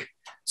think.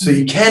 So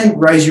you can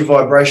raise your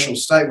vibrational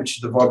state, which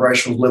is the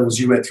vibrational levels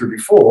you went through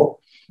before.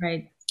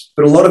 Right.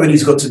 But a lot of it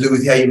has got to do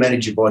with how you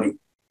manage your body.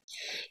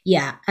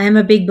 Yeah, I'm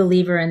a big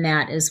believer in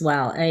that as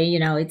well. You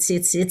know, it's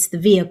the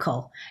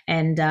vehicle,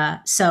 and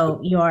so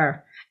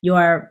your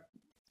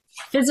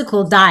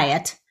physical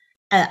diet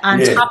on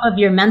top of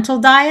your mental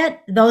diet,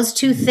 those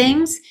two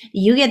things,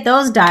 you get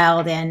those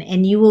dialed in,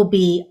 and you will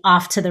be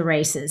off to the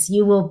races.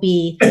 You will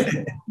be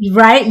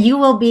right. You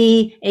will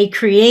be a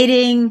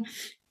creating,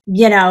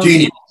 you know,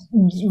 genius.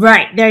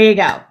 Right, there you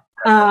go.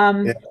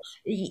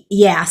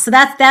 Yeah, so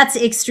that's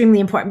extremely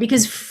important,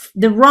 because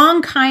the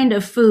wrong kind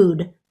of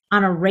food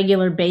on a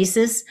regular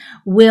basis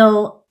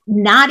will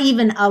not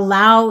even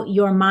allow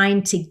your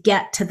mind to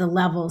get to the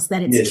levels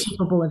that it's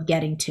capable of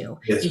getting to.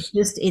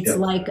 It's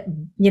like,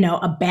 you know,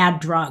 a bad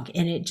drug,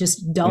 and it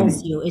just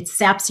dulls you. It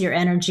saps your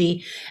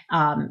energy,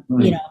 you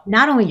know,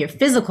 not only your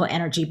physical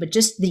energy, but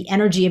just the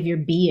energy of your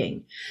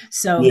being.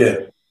 So,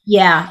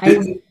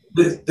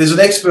 there's an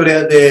expert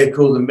out there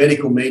called the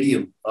medical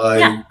medium.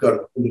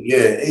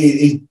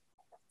 He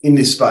in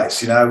this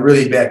space, you know,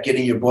 really about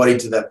getting your body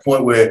to that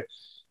point where,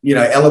 you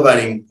know,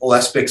 elevating all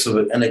aspects of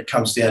it, and it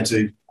comes down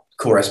to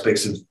core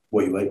aspects of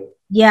what you eat.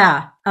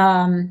 Yeah.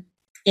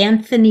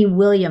 Anthony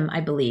William,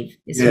 I believe.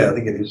 I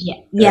think it is.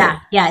 Yeah.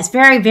 It's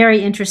very,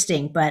 very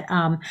interesting. But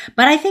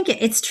I think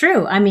it's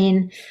true. I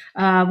mean,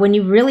 when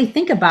you really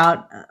think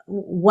about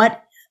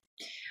what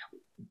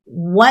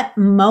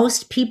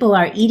most people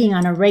are eating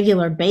on a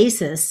regular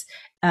basis,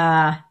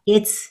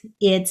 it's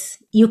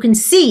you can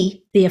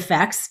see the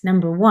effects,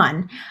 number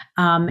one,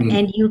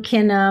 and you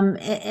can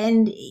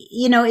and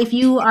you know, if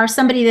you are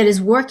somebody that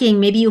is working,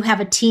 maybe you have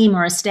a team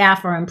or a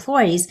staff or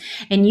employees,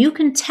 and you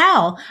can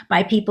tell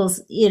by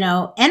people's, you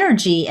know,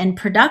 energy and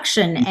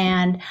production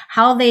and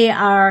how they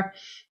are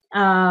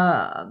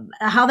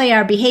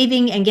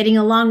behaving and getting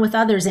along with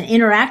others and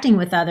interacting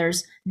with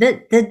others.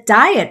 The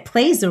diet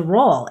plays a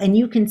role, and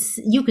you can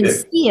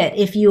see it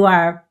if you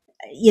are,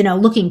 you know,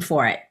 looking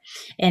for it,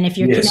 and if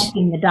you're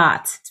connecting the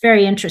dots. It's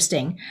very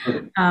interesting.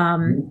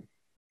 So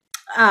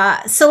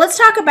let's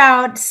talk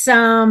about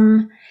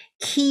some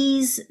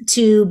keys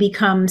to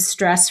become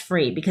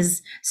stress-free,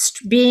 because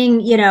being,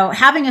 you know,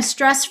 having a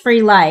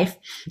stress-free life,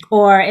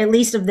 or at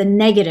least of the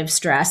negative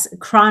stress,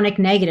 chronic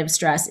negative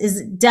stress,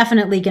 is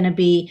definitely going to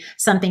be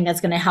something that's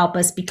going to help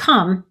us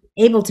become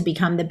able to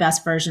become the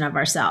best version of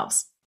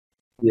ourselves.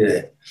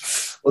 Yeah.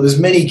 Well, there's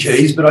many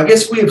keys, but I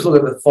guess we have to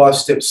look at the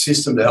 5-step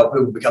system to help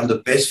people become the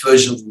best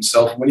version of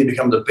themselves. And when you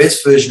become the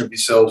best version of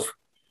yourself,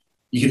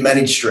 you can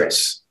manage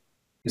stress.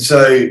 And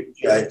so, you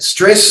know,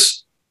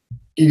 stress,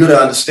 you've got to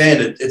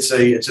understand it. It's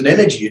an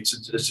energy.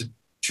 It's a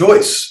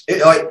choice.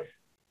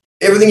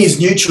 Everything is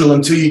neutral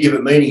until you give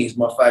it meaning, is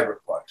my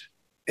favourite quote.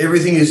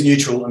 Everything is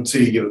neutral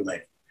until you give it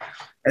meaning.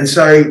 And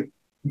so,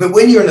 but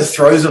when you're in the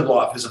throes of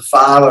life as a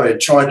father,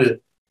 trying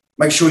to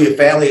make sure your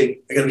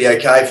family are going to be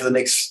okay for the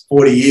next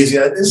 40 years, you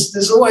know,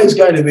 there's always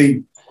going to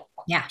be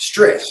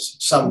stress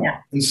somewhat. Yeah.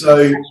 And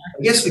so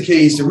I guess the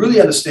key is to really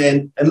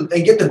understand and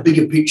get the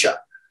bigger picture.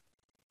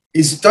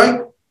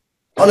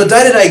 On a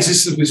day-to-day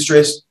existence with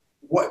stress,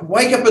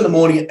 wake up in the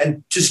morning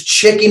and just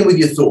check in with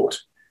your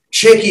thought.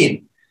 Check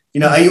in.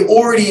 You know, are you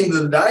already into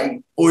the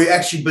day, or are you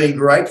actually being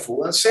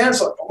grateful? And it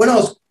sounds like, when I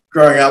was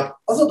growing up,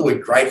 I thought the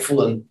word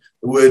grateful and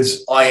the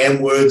words I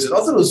am words, and I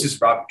thought it was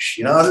just rubbish.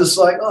 You know, I was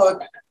like,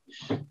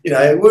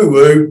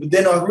 woo-woo. But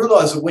then I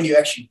realised that when you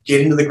actually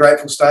get into the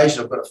grateful stage,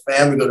 I've got a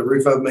family, got a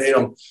roof over my head,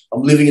 I'm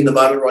living in the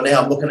moment right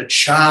now, I'm not going to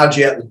charge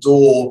out the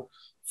door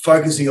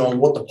focusing on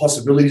what the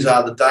possibilities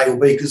are the day will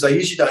be, because they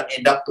usually don't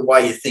end up the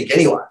way you think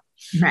anyway,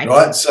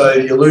 right? So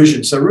the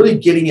illusion. So really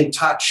getting in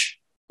touch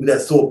with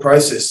that thought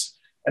process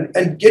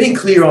and getting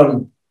clear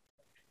on,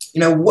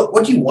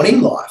 what do you want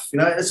in life?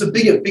 It's a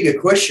bigger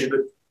question,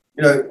 but,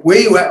 where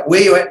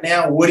you at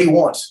now? What do you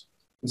want?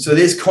 And so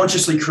there's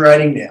consciously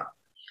creating now,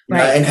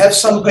 and have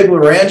some people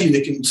around you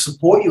that can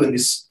support you in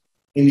this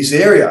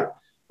area.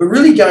 But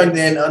really going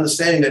there and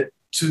understanding that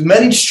to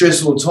manage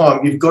stress all the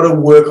time, you've got to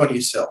work on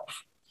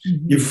yourself.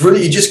 Mm-hmm.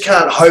 You just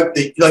can't hope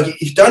that,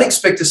 you don't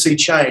expect to see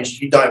change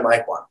if you don't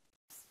make one,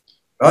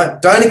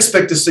 right? Don't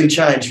expect to see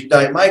change if you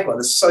don't make one.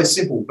 It's so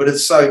simple, but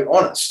it's so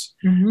honest.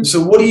 Mm-hmm.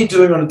 So what are you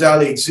doing on a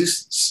daily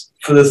existence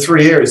for the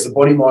three areas, the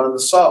body, mind, and the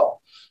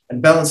soul,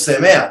 and balance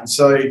them out? And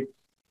so,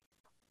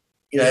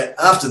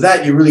 after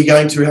that, you're really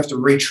going to have to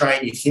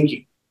retrain your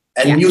thinking.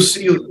 And you'll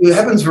see it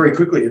happens very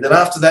quickly. Then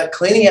after that,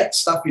 cleaning out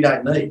stuff you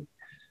don't need,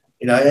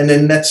 and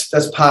then that's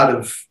part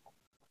of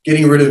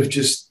getting rid of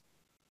just,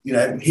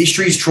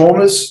 histories,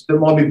 traumas that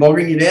might be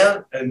bogging you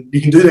down. And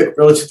you can do that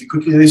relatively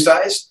quickly these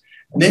days.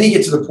 And then you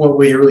get to the point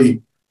where you're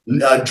really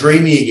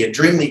dreaming again,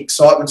 dream the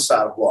excitement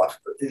start of life.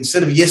 But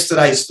instead of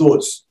yesterday's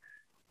thoughts,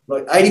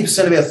 like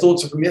 80% of our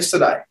thoughts are from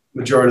yesterday,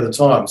 majority of the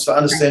time. So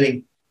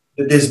understanding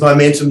that there's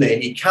momentum there.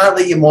 And you can't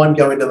let your mind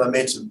go into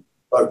momentum.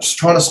 Like just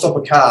trying to stop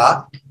a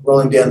car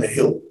rolling down the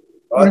hill,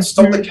 right? Mm-hmm.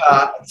 Stop the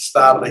car at the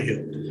start of the hill.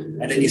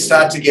 And then you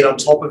start to get on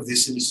top of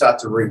this and you start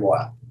to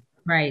rewire.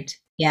 Right.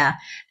 Yeah,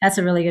 that's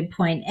a really good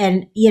point.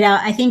 And,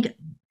 I think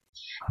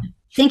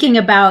thinking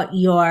about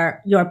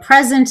your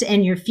present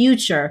and your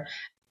future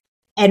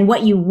and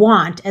what you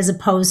want as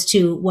opposed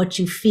to what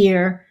you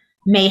fear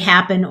may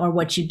happen or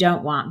what you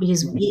don't want,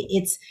 because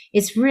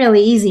it's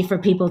really easy for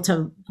people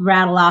to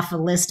rattle off a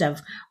list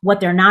of what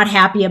they're not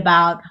happy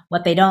about,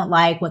 what they don't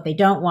like, what they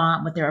don't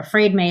want, what they're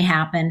afraid may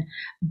happen.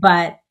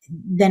 But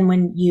then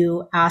when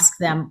you ask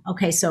them,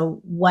 okay, so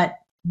what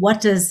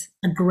does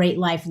a great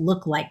life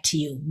look like to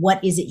you?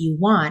 What is it you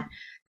want?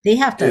 They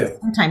have to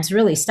sometimes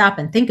really stop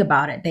and think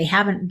about it. They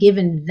haven't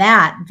given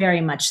that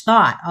very much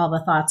thought, all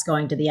the thoughts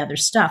going to the other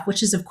stuff,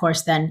 which is, of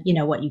course, then,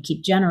 what you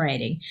keep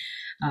generating.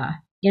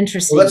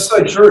 Interesting. Well, that's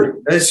so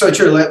true. That's so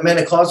true. Like,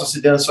 many clients will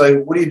sit down and say,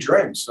 what are your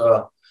dreams?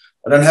 I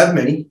don't have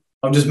many.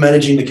 I'm just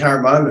managing the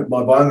current moment,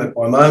 my moment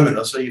by moment.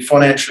 I say, you're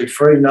financially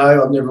free?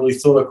 No, I've never really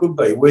thought I could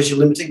be. Where's your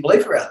limiting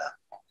belief around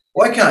that?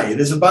 Why can't you?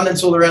 There's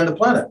abundance all around the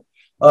planet.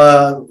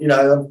 I've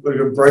got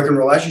a broken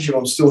relationship.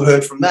 I'm still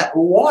hurt from that.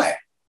 Well, why?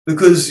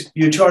 Because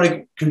you're trying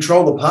to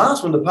control the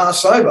past when the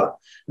past's over.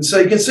 And so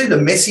you can see the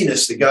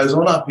messiness that goes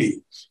on up here,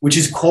 which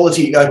is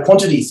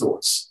quantity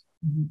thoughts,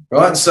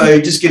 right?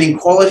 So just getting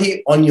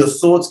quality on your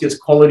thoughts gets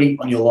quality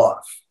on your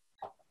life.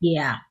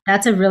 Yeah,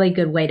 that's a really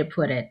good way to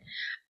put it.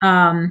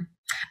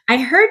 I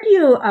heard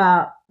you,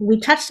 we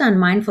touched on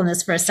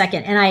mindfulness for a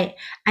second, and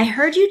I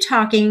heard you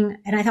talking,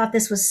 and I thought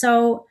this was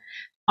so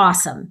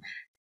awesome,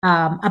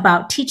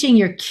 about teaching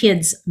your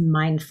kids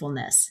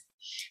mindfulness.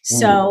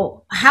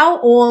 So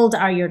how old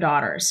are your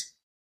daughters?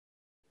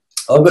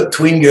 I've got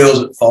twin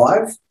girls at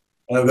 5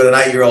 and I've got an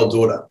 8-year-old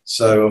daughter.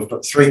 So I've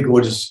got 3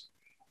 gorgeous,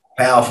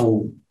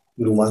 powerful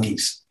little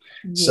monkeys.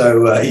 Yeah.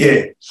 So,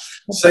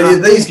 So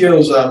these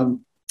girls,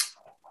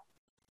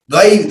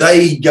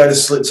 they go to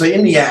sleep. So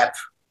in the app,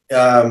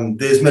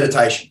 there's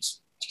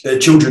meditations,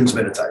 children's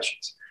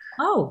meditations.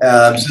 Oh.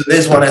 So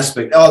there's one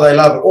aspect. Oh, they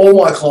love it.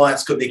 All my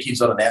clients got their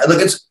kids on it now.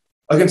 Look,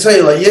 I can tell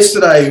you, like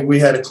yesterday we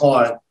had a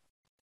client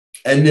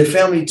and their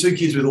family, 2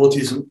 kids with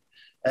autism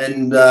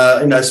and,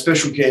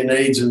 special care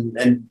needs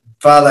and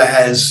father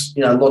has,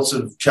 lots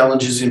of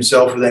challenges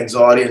himself with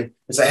anxiety, and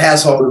it's a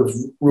household of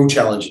real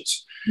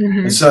challenges. Mm-hmm.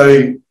 And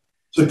so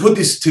to put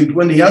this to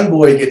when the young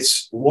boy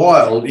gets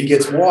wild, he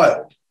gets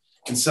wild.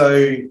 And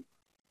so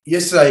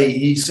yesterday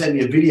he sent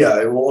me a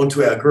video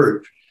onto our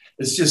group.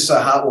 It's just so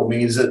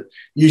heartwarming is that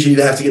usually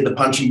they have to get the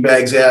punching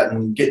bags out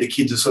and get the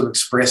kid to sort of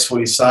express what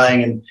he's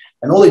saying.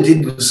 And all he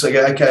did was say,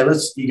 okay,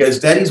 he goes,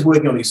 Daddy's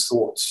working on his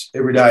thoughts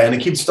every day. And the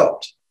kid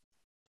stopped.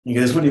 He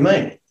goes, what do you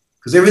mean?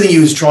 Because everything he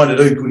was trying to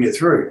do couldn't get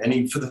through. And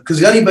because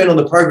he'd only been on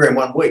the program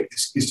 1 week,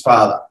 his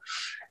father.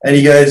 And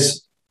he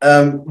goes,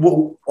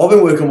 well, I've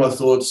been working on my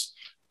thoughts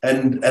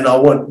and do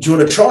you want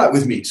to try it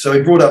with me? So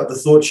he brought up the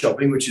thought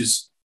shopping, which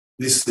is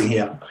this thing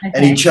here. Okay.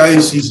 And he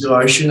chose his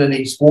emotion and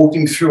he's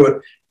walking through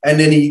it. And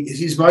then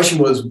his emotion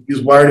was he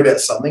was worried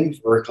about something,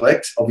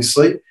 recollect,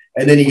 obviously.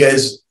 And then he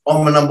goes,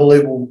 I'm an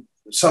unbelievable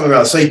something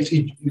else. So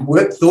he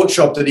thought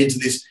shopped it into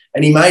this,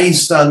 and he made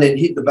his son then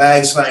hit the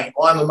bag saying,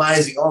 I'm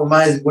amazing,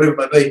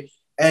 whatever it may be.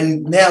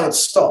 And now it's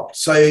stopped.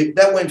 So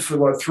that went for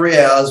like 3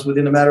 hours.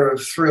 Within a matter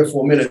of 3 or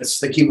 4 minutes,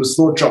 the kid was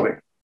thought shopping.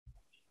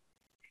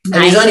 Nice.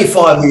 And he's only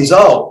 5 years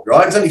old,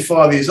 right? He's only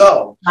 5 years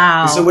old.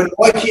 Wow. And so when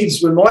my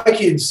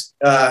kids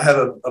have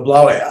a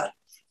blowout,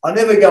 I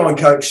never go and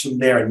coach them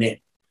there and then.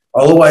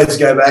 I'll always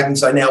go back and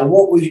say, now,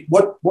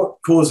 what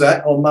caused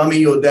that? Or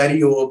mummy or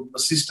daddy or my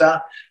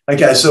sister?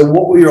 Okay, so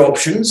what were your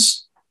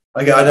options?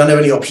 Okay, I don't have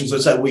any options. I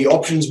say, well, your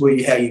options were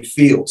how you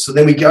feel. So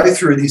then we go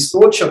through this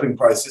thought shopping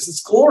process.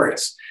 It's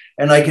glorious.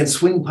 And they can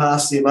swing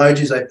past the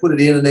emojis, they put it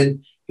in, and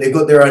then they've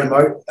got their own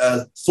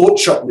thought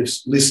shop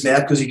list now,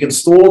 because you can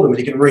store them and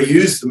you can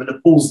reuse them, and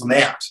it pulls them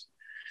out.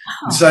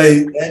 Oh. So,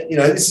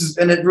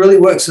 and it really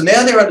works. So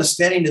now they're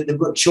understanding that they've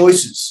got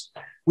choices,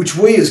 which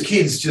we as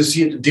kids just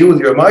have to deal with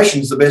your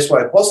emotions the best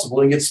way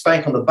possible and get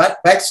spanked on the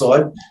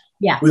backside.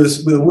 Yeah.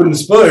 With a wooden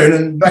spoon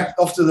and back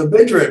off to the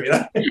bedroom,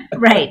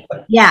 Right.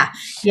 Yeah.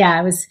 Yeah.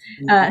 It was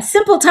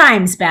simple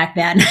times back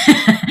then.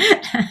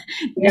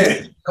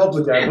 Yeah.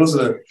 Complicated,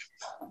 wasn't it?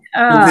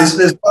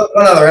 There's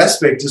one other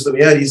aspect just that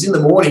we had is in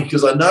the morning,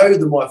 because I know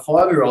that my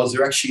 5-year-olds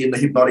are actually in the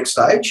hypnotic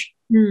stage,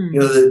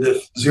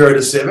 the 0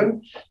 to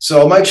 7. So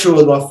I'll make sure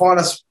that my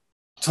finest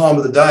time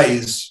of the day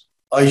is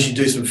I usually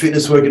do some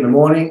fitness work in the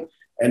morning,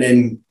 and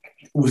then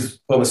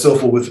by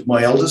myself or with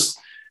my eldest.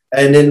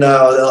 And then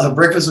I'll have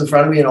breakfast in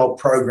front of me and I'll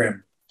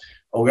program.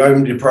 I'll go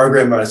into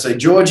program mode. I say,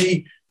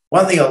 Georgie,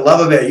 one thing I love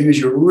about you is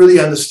you're really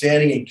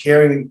understanding and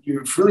caring.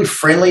 You're really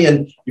friendly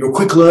and you're a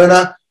quick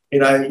learner.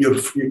 You're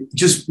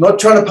just not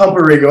trying to pump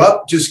her ego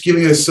up, just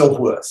giving her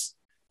self-worth.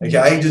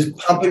 Okay, just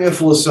pumping her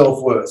full of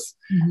self-worth.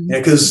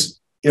 Because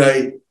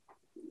we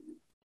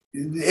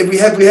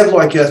have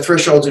like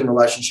thresholds in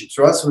relationships,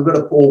 right? So we've got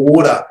to pour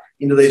water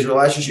into these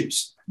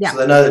relationships. Yeah. So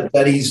they know that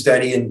daddy's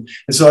daddy. And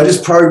so I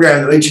just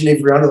program them, each and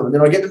every one of them. And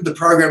then I get them to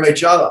program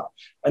each other.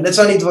 And that's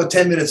only for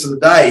 10 minutes of the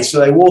day. So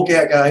they walk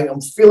out going,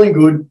 I'm feeling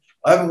good.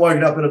 I haven't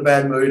woken up in a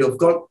bad mood. I've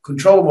got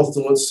control of my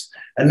thoughts.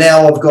 And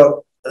now I've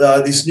got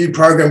this new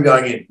program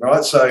going in,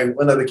 right? So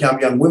when they become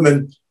young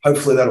women,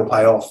 hopefully that'll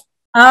pay off.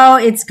 Oh,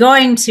 it's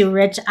going to,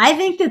 Rich. I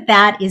think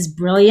that is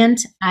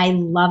brilliant. I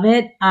love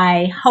it.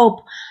 I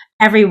hope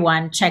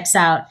everyone checks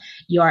out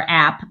your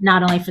app,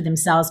 not only for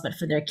themselves, but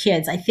for their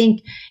kids. I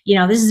think,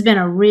 this has been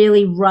a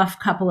really rough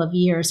couple of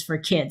years for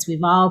kids.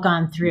 We've all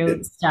gone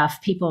through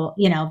stuff, people,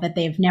 that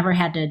they've never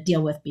had to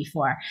deal with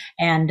before.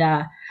 And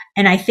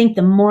I think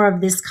the more of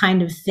this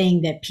kind of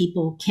thing that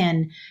people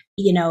can,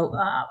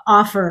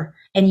 offer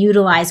and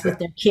utilize with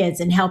their kids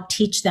and help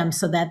teach them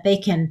so that they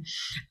can,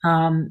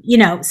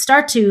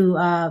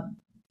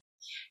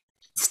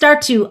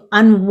 start to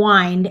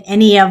unwind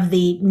any of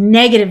the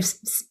negative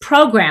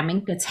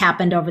programming that's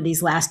happened over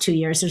these last 2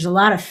 years. There's a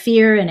lot of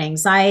fear and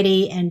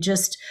anxiety and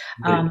just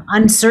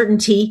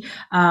uncertainty.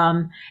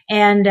 To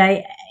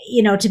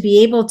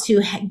be able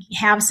to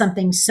have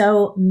something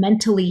so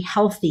mentally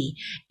healthy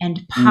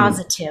and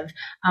positive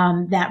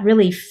that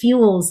really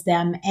fuels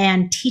them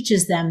and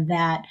teaches them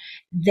that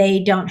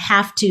they don't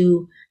have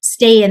to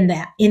stay in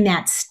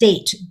that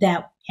state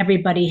that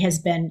everybody has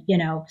been,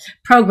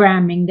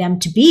 programming them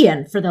to be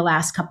in for the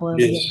last couple of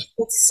years.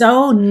 It's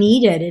so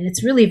needed and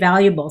it's really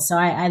valuable. So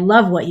I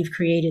love what you've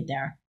created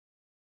there.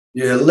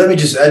 Yeah, let me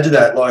just add to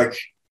that. Like,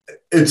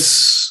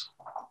 it's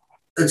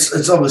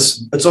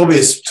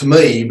obvious to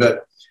me,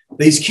 but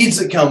these kids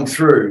that come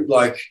through,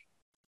 like,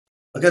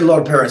 I get a lot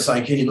of parents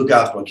saying, can you look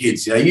after my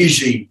kids?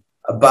 Usually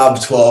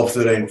above 12,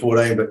 13,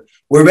 14, but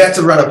we're about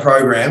to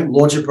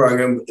launch a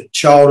program with the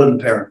child and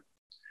the parent.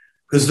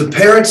 Because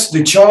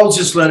the child's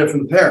just learned it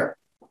from the parent.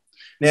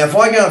 Now, if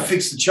I go and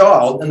fix the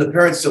child and the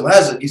parent still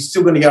has it, he's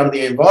still going to go into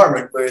the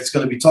environment where it's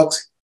going to be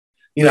toxic,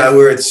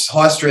 where it's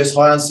high stress,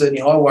 high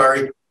uncertainty, high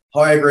worry,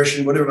 high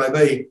aggression, whatever it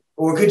may be.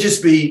 Or it could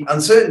just be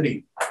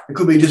uncertainty. It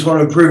could be just want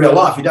to improve our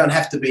life. You don't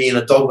have to be in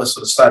a dogma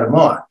sort of state of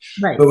mind.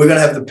 Right. But we're going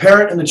to have the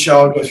parent and the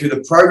child go through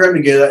the program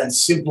together and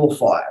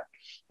simplify it.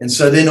 And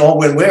so then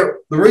the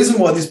reason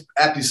why this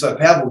app is so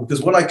powerful,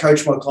 because when I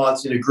coach my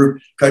clients in a group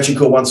coaching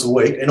call once a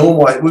week, and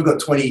we've got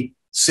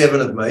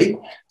 27 of me,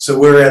 so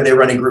we're out there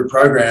running group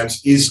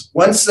programs, is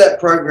once that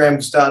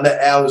program's done,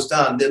 that hour's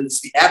done, then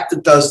it's the app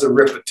that does the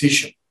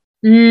repetition.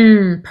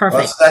 Perfect.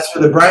 Right? So that's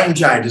where the brain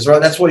changes,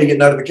 right? That's why you get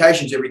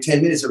notifications every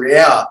 10 minutes, every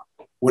hour,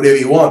 whatever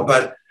you want.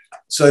 But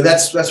so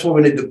that's why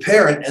we need the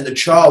parent and the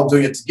child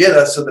doing it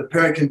together, so the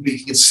parent can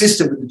be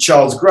consistent with the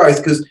child's growth,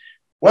 because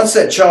once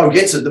that child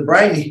gets it, the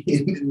brain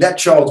in that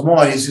child's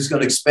mind is just going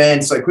to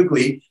expand so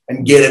quickly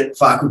and get it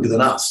far quicker than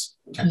us.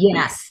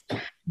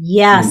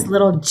 Yes,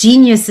 little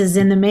geniuses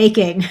in the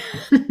making.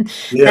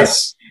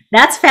 Yes.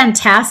 That's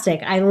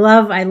fantastic. I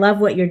love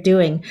what you're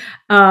doing.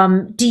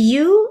 Do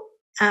you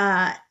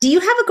have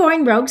a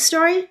Going Rogue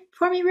story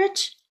for me,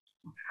 Rich?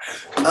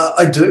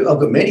 I do. I've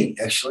got many,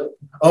 actually.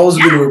 I was a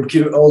bit of a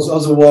kid. I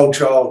was a wild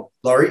child,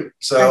 Laurie,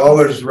 so I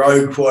was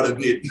rogue quite a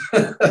bit.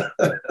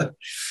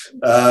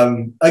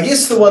 I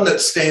guess the one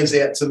that stands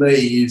out to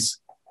me is,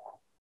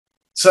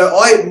 so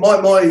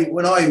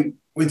when I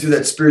went through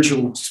that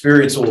spiritual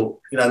experience, or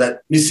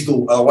that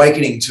mystical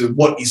awakening to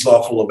what is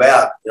life all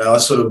about, I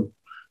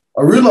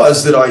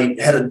realized that I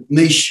had a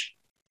niche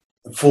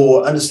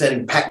for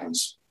understanding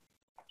patterns.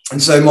 And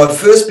so my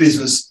first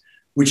business,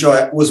 which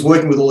I was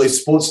working with all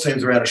these sports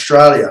teams around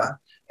Australia,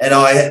 and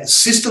I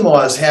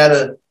systemized how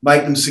to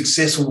make them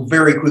successful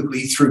very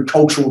quickly through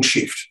cultural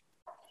shift.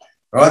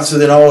 Right. So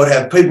then I would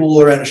have people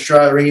all around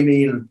Australia ringing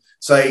me and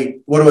say,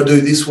 what do I do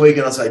this week?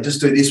 And I'd say,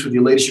 just do this with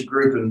your leadership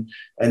group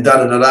and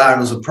da-da-da-da. And it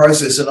was a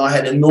process, and I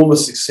had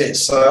enormous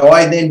success. So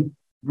I then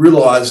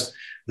realised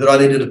that I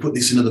needed to put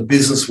this into the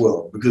business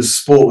world because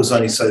sport was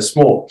only so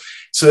small.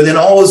 So then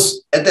I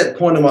was at that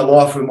point in my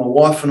life where my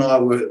wife and I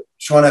were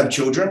trying to have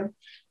children.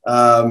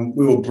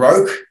 We were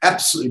broke,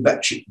 absolutely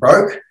batshit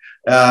broke.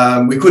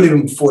 We couldn't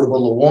even afford a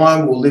bottle of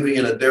wine. We were living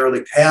in a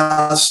derelict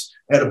house,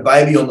 had a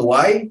baby on the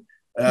way.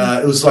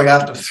 It was like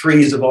after 3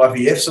 years of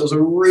IVF, so it was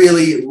a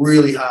really,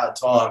 really hard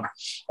time.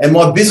 And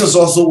my business,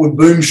 I thought, would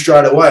boom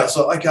straight away. I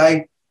thought,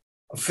 okay,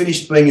 I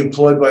finished being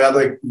employed by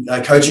other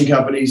coaching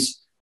companies,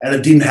 and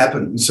it didn't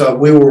happen. And so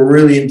we were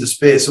really in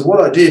despair. So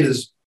what I did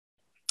is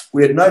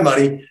we had no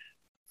money,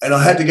 and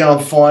I had to go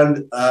and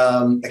find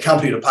a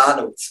company to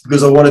partner with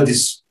because I wanted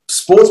this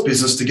sports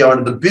business to go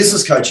into the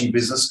business coaching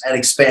business and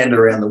expand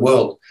around the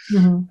world.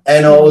 Mm-hmm.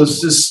 And I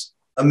was just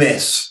a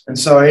mess. And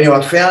so anyway,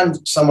 I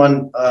found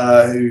someone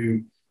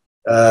who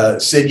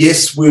said,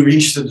 yes, we were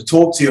interested to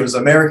talk to you as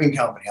an American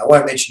company. I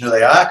won't mention who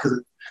they are because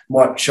it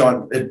might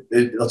shine.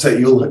 I'll tell you,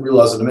 you'll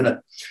realise in a minute.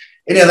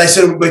 Anyway, they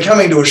said, we're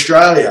coming to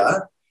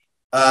Australia.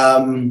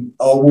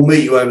 We'll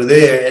meet you over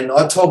there. And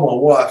I told my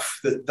wife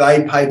that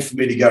they paid for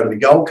me to go to the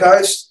Gold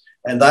Coast,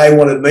 and they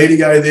wanted me to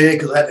go there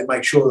because I had to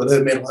make sure that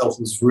her mental health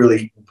was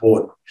really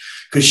important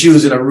because she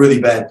was in a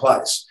really bad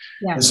place.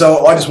 Yeah. And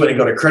so I just went and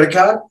got a credit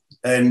card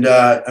and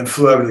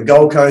flew over to the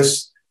Gold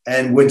Coast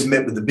and went to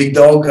meet with the big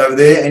dog over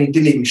there, and he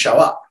didn't even show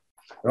up.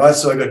 Right.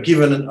 So I got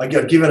given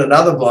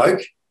another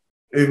bloke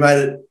who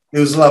made it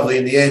was lovely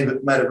in the end,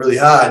 but made it really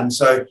hard. And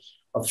so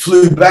I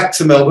flew back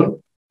to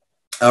Melbourne.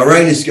 I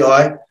rang this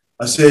guy.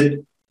 I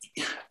said,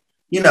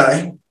 you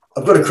know,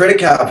 I've got a credit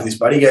card for this,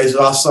 buddy. He goes,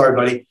 oh, sorry,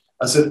 buddy.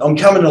 I said, I'm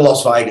coming to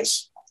Las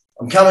Vegas.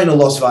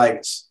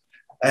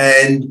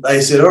 And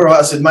they said, all right.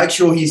 I said, make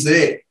sure he's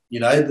there, you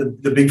know,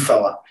 the big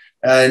fella.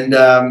 And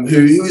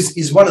who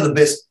is one of the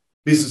best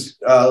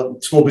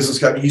small business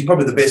coach. He's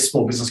probably the best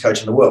small business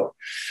coach in the world.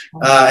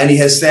 And he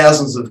has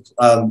thousands of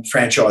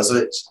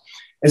franchisees.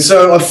 And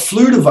so I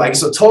flew to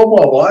Vegas. I told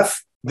my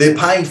wife, they're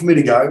paying for me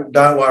to go.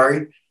 Don't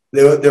worry.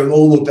 They're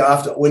all looked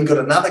after. I went and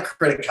got another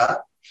credit card.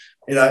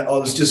 You know, I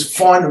was just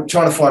trying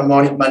to find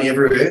money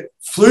everywhere.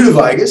 Flew to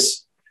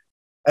Vegas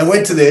and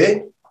went to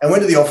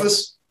the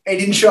office, and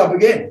he didn't show up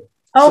again.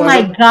 Oh, so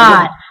my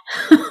God.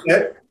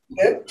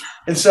 Yeah.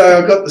 And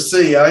so I got the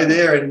CEO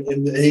there,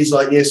 and he's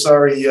like, yeah,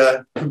 sorry,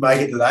 couldn't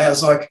make it today. I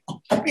was like,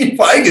 I'm in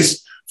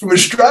Vegas from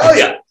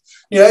Australia.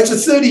 You know, it's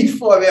a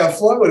 35-hour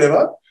flight,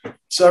 whatever.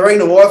 So I rang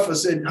the wife. I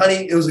said,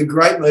 honey, it was a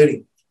great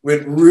meeting.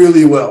 Went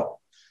really well.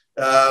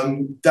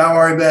 Don't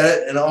worry about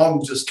it. And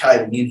I'm just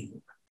caving in here.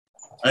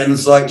 And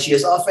it's like, she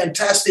goes, oh,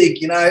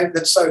 fantastic. You know,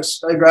 that's so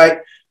great.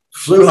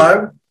 Flew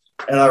home,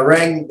 and I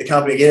rang the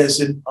company again and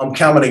said, I'm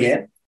coming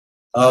again.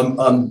 And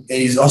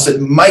I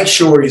said, make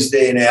sure he's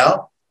there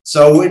now.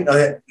 So I went,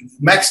 I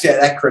maxed out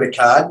that credit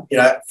card, you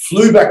know,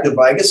 flew back to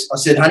Vegas. I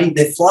said, honey,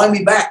 they're flying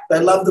me back. They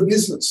love the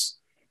business.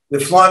 They're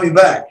flying me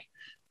back.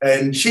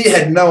 And she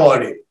had no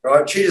idea,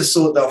 right? She just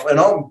thought, and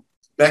I'm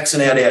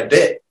maxing out our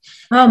debt.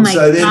 Oh, my God.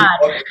 So then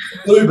I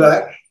flew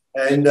back,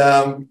 and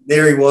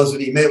there he was,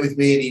 and he met with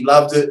me, and he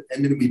loved it.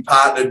 And then we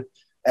partnered,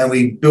 and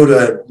we built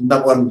a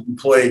number one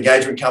employee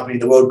engagement company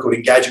in the world called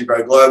Engage and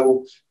Grow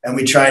Global. And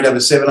we trained over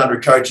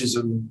 700 coaches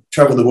and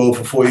traveled the world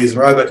for 4 years in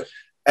a row.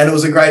 And it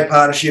was a great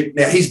partnership.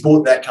 Now, he's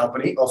bought that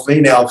company off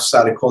me. Now I've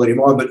started Quality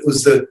Mind, but it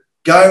was the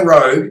going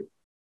rogue.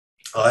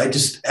 I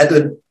just had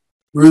to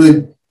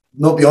really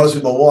not be honest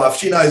with my wife.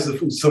 She knows the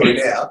full story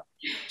now.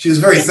 She was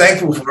very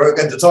thankful for it.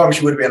 At the time,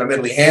 she wouldn't be able to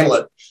mentally handle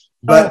it.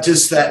 But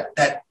just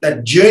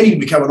that journey to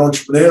become an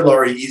entrepreneur,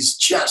 Laurie, is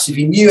just, if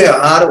you knew how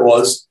hard it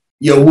was,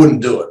 you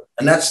wouldn't do it.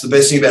 And that's the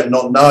best thing about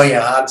not knowing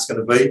how hard it's going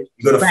to be.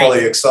 You've got to follow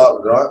your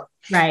excitement, right?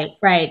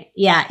 Right.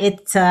 Yeah,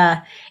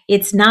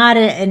 it's not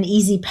an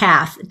easy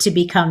path to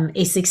become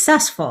a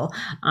successful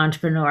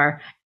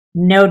entrepreneur,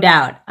 no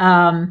doubt.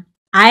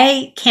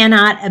 I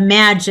cannot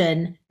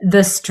imagine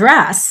the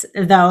stress,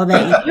 though,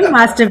 that you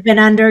must have been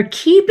under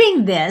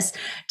keeping this,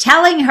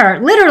 telling her,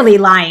 literally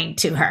lying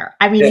to her.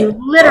 I mean,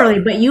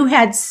 but you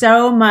had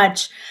so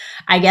much,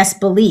 I guess,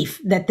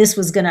 belief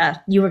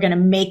that you were gonna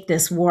make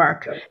this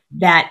work,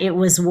 that it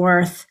was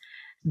worth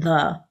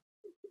the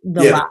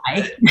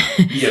lie.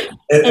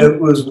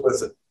 It was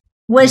worth it.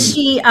 Was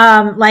she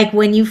like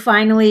when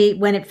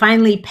it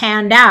finally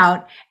panned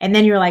out, and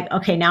then you're like,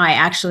 okay, now I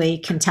actually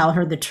can tell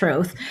her the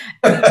truth?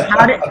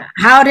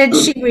 How did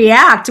she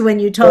react when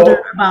you told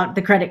her about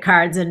the credit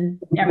cards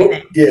and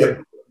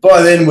everything?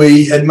 By then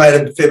we had made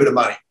a fair bit of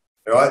money,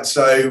 right?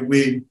 So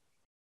we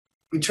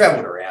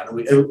travelled around.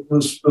 It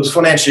was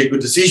financially a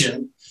good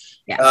decision.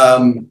 Yeah.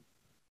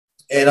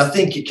 And I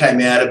think it came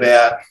out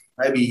about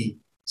maybe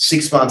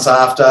 6 months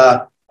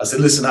after. I said,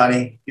 listen,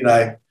 honey, you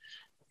know,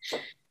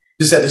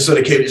 just had to sort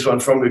of keep this one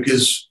from me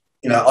because,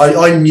 you know,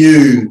 I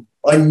knew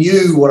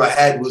what I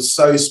had was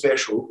so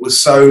special. It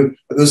was so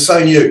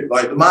new.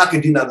 Like, the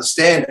market didn't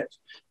understand it.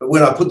 But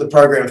when I put the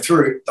program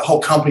through, the whole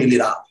company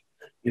lit up,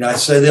 you know.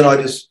 So then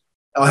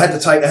I had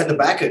to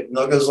back it. And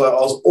I was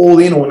all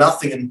in or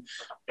nothing. And,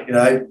 you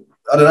know,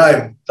 I don't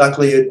know.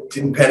 Luckily, it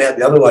didn't pan out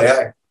the other way,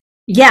 eh?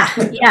 Yeah,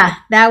 yeah,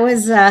 that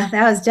was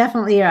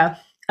definitely a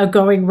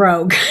going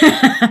rogue,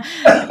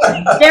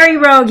 very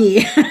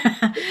roguey.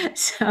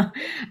 So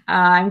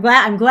I'm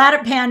glad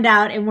it panned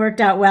out and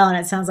worked out well, and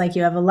it sounds like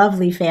you have a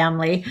lovely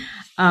family.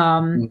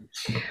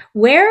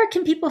 Where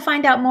can people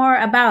find out more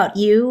about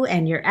you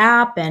and your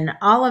app and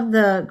all of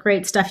the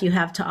great stuff you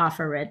have to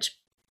offer, Rich?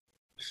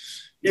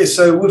 Yeah,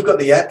 so we've got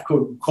the app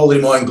called Quality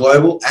Mind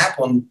Global app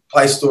on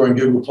Play Store and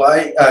Google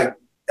Play,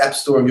 App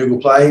Store and Google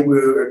Play.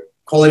 We're at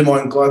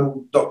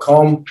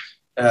qualitymindglobal.com.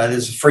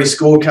 There's a free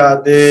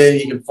scorecard there.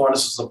 You can find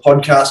us as a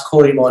podcast,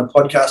 Quality Mind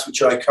Podcast,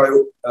 which I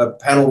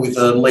co-panel with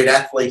an elite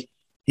athlete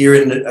here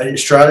in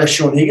Australia,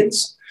 Sean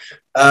Higgins.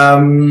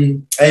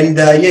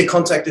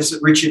 Contact us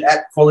at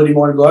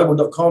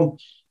richard@qualitymindglobal.com,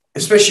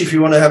 especially if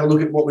you want to have a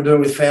look at what we're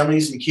doing with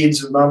families and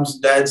kids and mums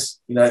and dads.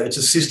 You know, it's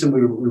a system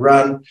we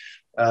run.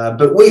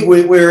 But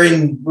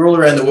we're all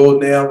around the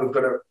world now.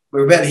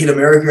 We're about to hit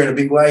America in a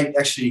big way.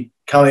 Actually,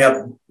 coming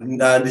up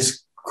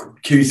this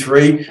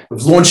Q3,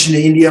 we've launched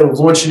into India. We've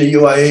launched into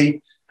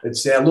UAE.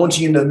 It's now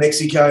launching into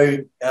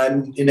Mexico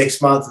in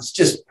next month. It's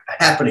just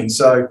happening.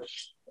 So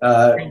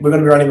we're going to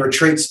be running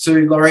retreats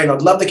too, Laurie. And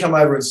I'd love to come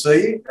over and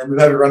see you, and we'll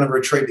have a run a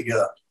retreat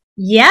together.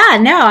 Yeah,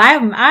 no,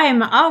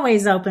 I'm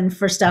always open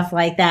for stuff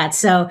like that.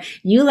 So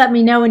you let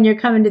me know when you're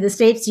coming to the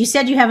States. You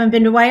said you haven't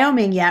been to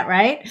Wyoming yet,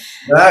 right?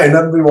 No,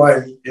 not been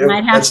Wyoming. Yep,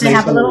 might have to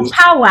have a little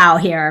powwow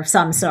here of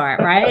some sort,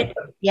 right?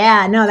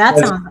 Yeah, no, that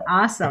sounds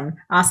awesome.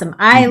 Awesome.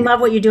 I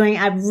love what you're doing.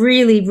 I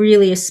really,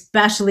 really,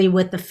 especially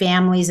with the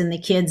families and the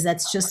kids,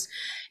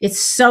 it's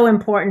so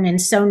important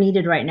and so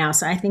needed right now.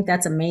 So I think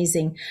that's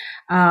amazing.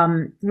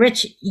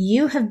 Rich,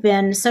 you have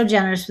been so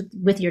generous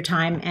with your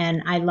time,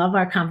 and I love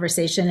our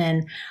conversation,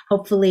 and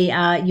hopefully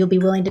you'll be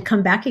willing to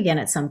come back again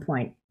at some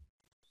point.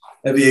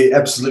 It'd be an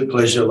absolute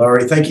pleasure,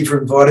 Laurie. Thank you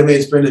for inviting me.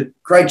 It's been a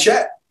great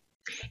chat.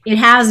 It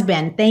has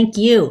been. Thank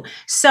you.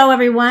 So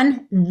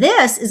everyone,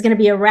 this is going to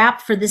be a wrap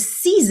for this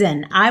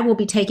season. I will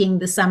be taking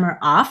the summer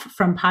off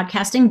from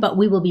podcasting, but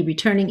we will be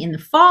returning in the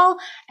fall,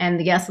 and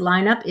the guest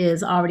lineup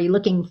is already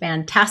looking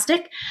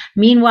fantastic.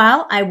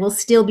 Meanwhile, I will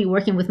still be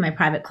working with my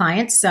private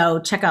clients. So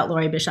check out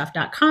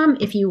lauriebischoff.com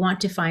if you want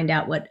to find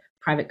out what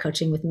private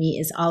coaching with me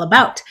is all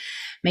about.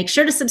 Make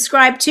sure to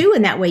subscribe too,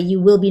 and that way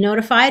you will be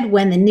notified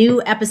when the new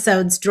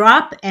episodes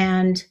drop,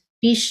 and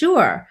be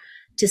sure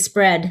to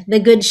spread the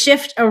good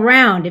shift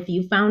around if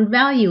you found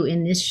value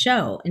in this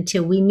show.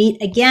 Until we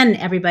meet again,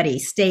 everybody,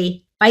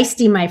 stay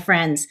feisty, my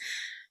friends.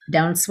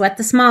 Don't sweat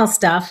the small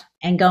stuff,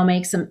 and go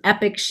make some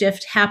epic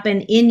shift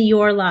happen in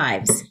your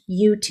lives.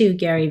 You too,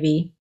 Gary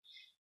Vee.